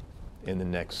in the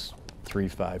next 3,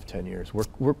 5, 10 years?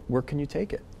 Where can you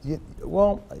take it? Yeah,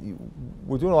 well,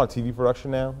 we're doing a lot of TV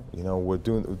production now. You know, we're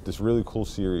doing this really cool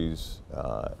series,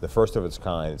 the first of its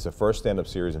kind. It's the first stand-up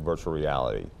series in virtual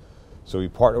reality. So we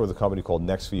partner with a company called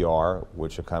NextVR,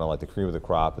 which are kind of like the cream of the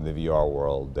crop in the VR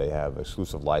world. They have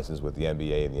exclusive license with the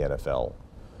NBA and the NFL.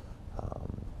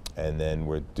 And then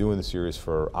we're doing the series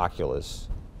for Oculus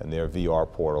and their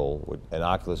VR portal, and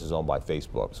Oculus is owned by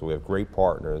Facebook. So we have great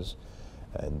partners,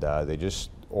 and they just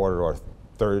ordered our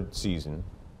 3rd season.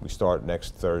 We start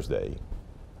next Thursday,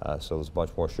 so there's a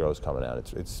bunch more shows coming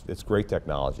out. It's great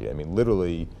technology. I mean,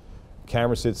 literally,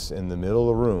 camera sits in the middle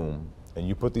of the room, and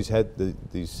you put this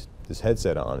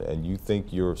headset on, and you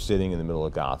think you're sitting in the middle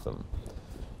of Gotham.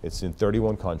 It's in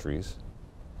 31 countries.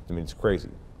 I mean, it's crazy.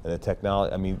 And the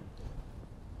technology, I mean,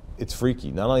 it's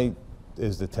freaky. Not only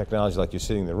is the technology like you're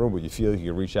sitting in the room, but you feel like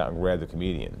you can reach out and grab the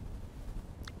comedian.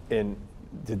 And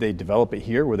did they develop it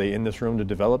here? Were they in this room to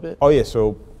develop it? Oh yeah,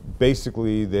 so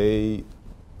basically they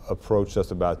approached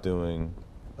us about doing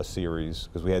a series,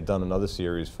 because we had done another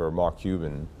series for Mark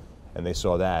Cuban, and they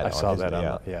saw that. I saw his, that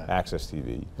on Access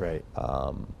TV. Right.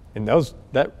 And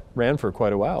that ran for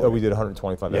quite a while. Oh, we did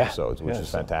 125 Yeah. episodes, which is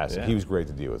so, fantastic. yeah. He was great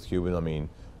to deal with. Cuban, I mean,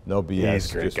 no BS.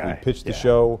 He's a great guy. We pitched the Yeah.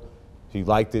 show, he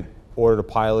liked it, ordered a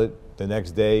pilot. The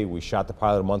next day, we shot the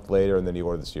pilot a month later, and then he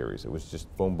ordered the series. It was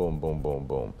just boom, boom, boom, boom,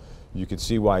 boom. You could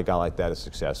see why a guy like that is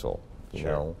successful. You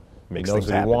know, Makes he knows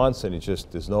things what happen. he wants, and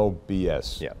there's no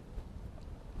BS. Yeah.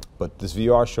 But this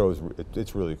VR show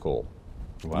it's really cool.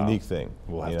 Wow. Unique thing.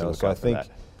 We'll have you to know, look so out I for think, that.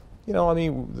 you know, I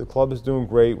mean, the club is doing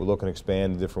great. We're looking to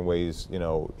expand in different ways. You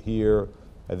know, here,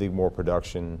 I think more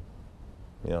production.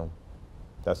 You know,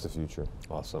 that's the future.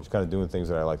 Awesome. Just kind of doing things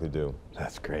that I like to do.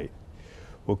 That's great.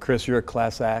 Well, Chris, you're a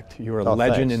class act. You're a Oh,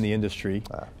 legend thanks. in the industry.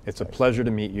 It's a pleasure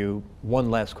to meet you. One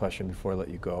last question before I let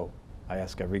you go. I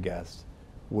ask every guest,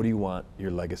 what do you want your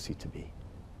legacy to be?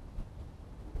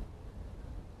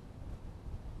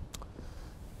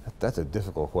 That's a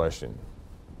difficult question.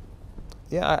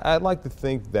 Yeah, I'd like to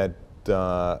think that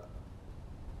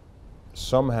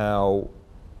somehow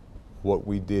what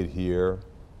we did here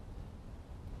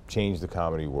changed the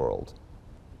comedy world.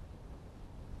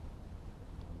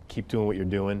 Keep doing what you're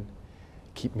doing.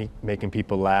 Keep making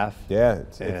people laugh. Yeah,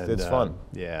 it's fun.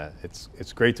 Yeah,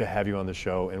 it's great to have you on the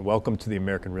show, and welcome to the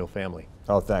American Real family.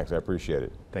 Oh, thanks. I appreciate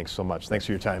it. Thanks so much. Thanks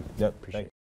for your time. Yep. Appreciate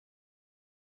it.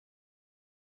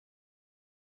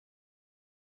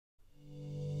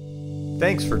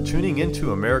 Thanks for tuning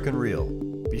into American Real.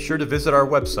 Be sure to visit our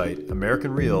website,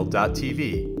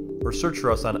 americanreal.tv, or search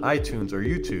for us on iTunes or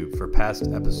YouTube for past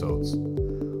episodes.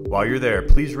 While you're there,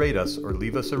 please rate us or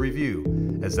leave us a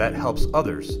review, as that helps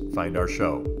others find our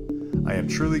show. I am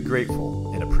truly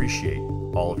grateful and appreciate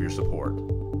all of your support.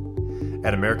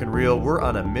 At American Real, we're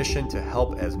on a mission to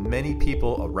help as many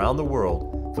people around the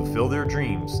world fulfill their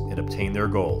dreams and obtain their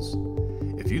goals.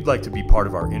 If you'd like to be part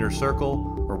of our inner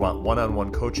circle or want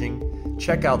one-on-one coaching,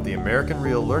 check out the American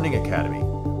Real Learning Academy,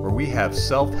 where we have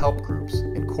self-help groups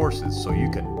and courses so you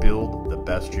can build the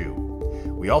best you.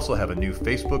 We also have a new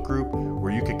Facebook group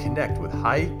where you can connect with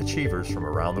high achievers from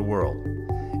around the world.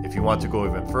 If you want to go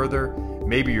even further,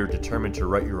 maybe you're determined to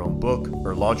write your own book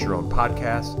or launch your own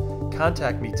podcast,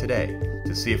 contact me today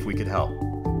to see if we could help.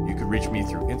 You can reach me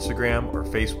through Instagram or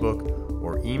Facebook,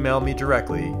 or email me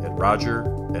directly at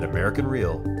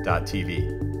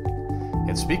roger@americanreal.tv.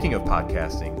 And speaking of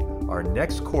podcasting, our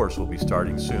next course will be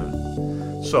starting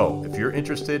soon. So if you're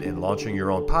interested in launching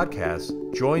your own podcast,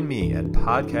 join me and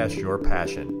Podcast Your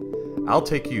Passion. I'll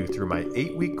take you through my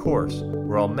 8-week course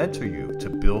where I'll mentor you to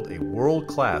build a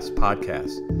world-class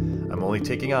podcast. I'm only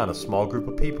taking on a small group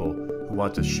of people who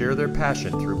want to share their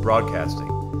passion through broadcasting,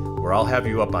 where I'll have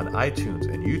you up on iTunes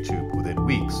and YouTube within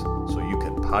weeks so you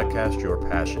can podcast your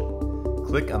passion.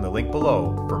 Click on the link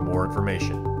below for more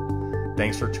information.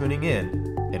 Thanks for tuning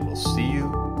in, and we'll see you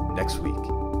next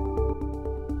week.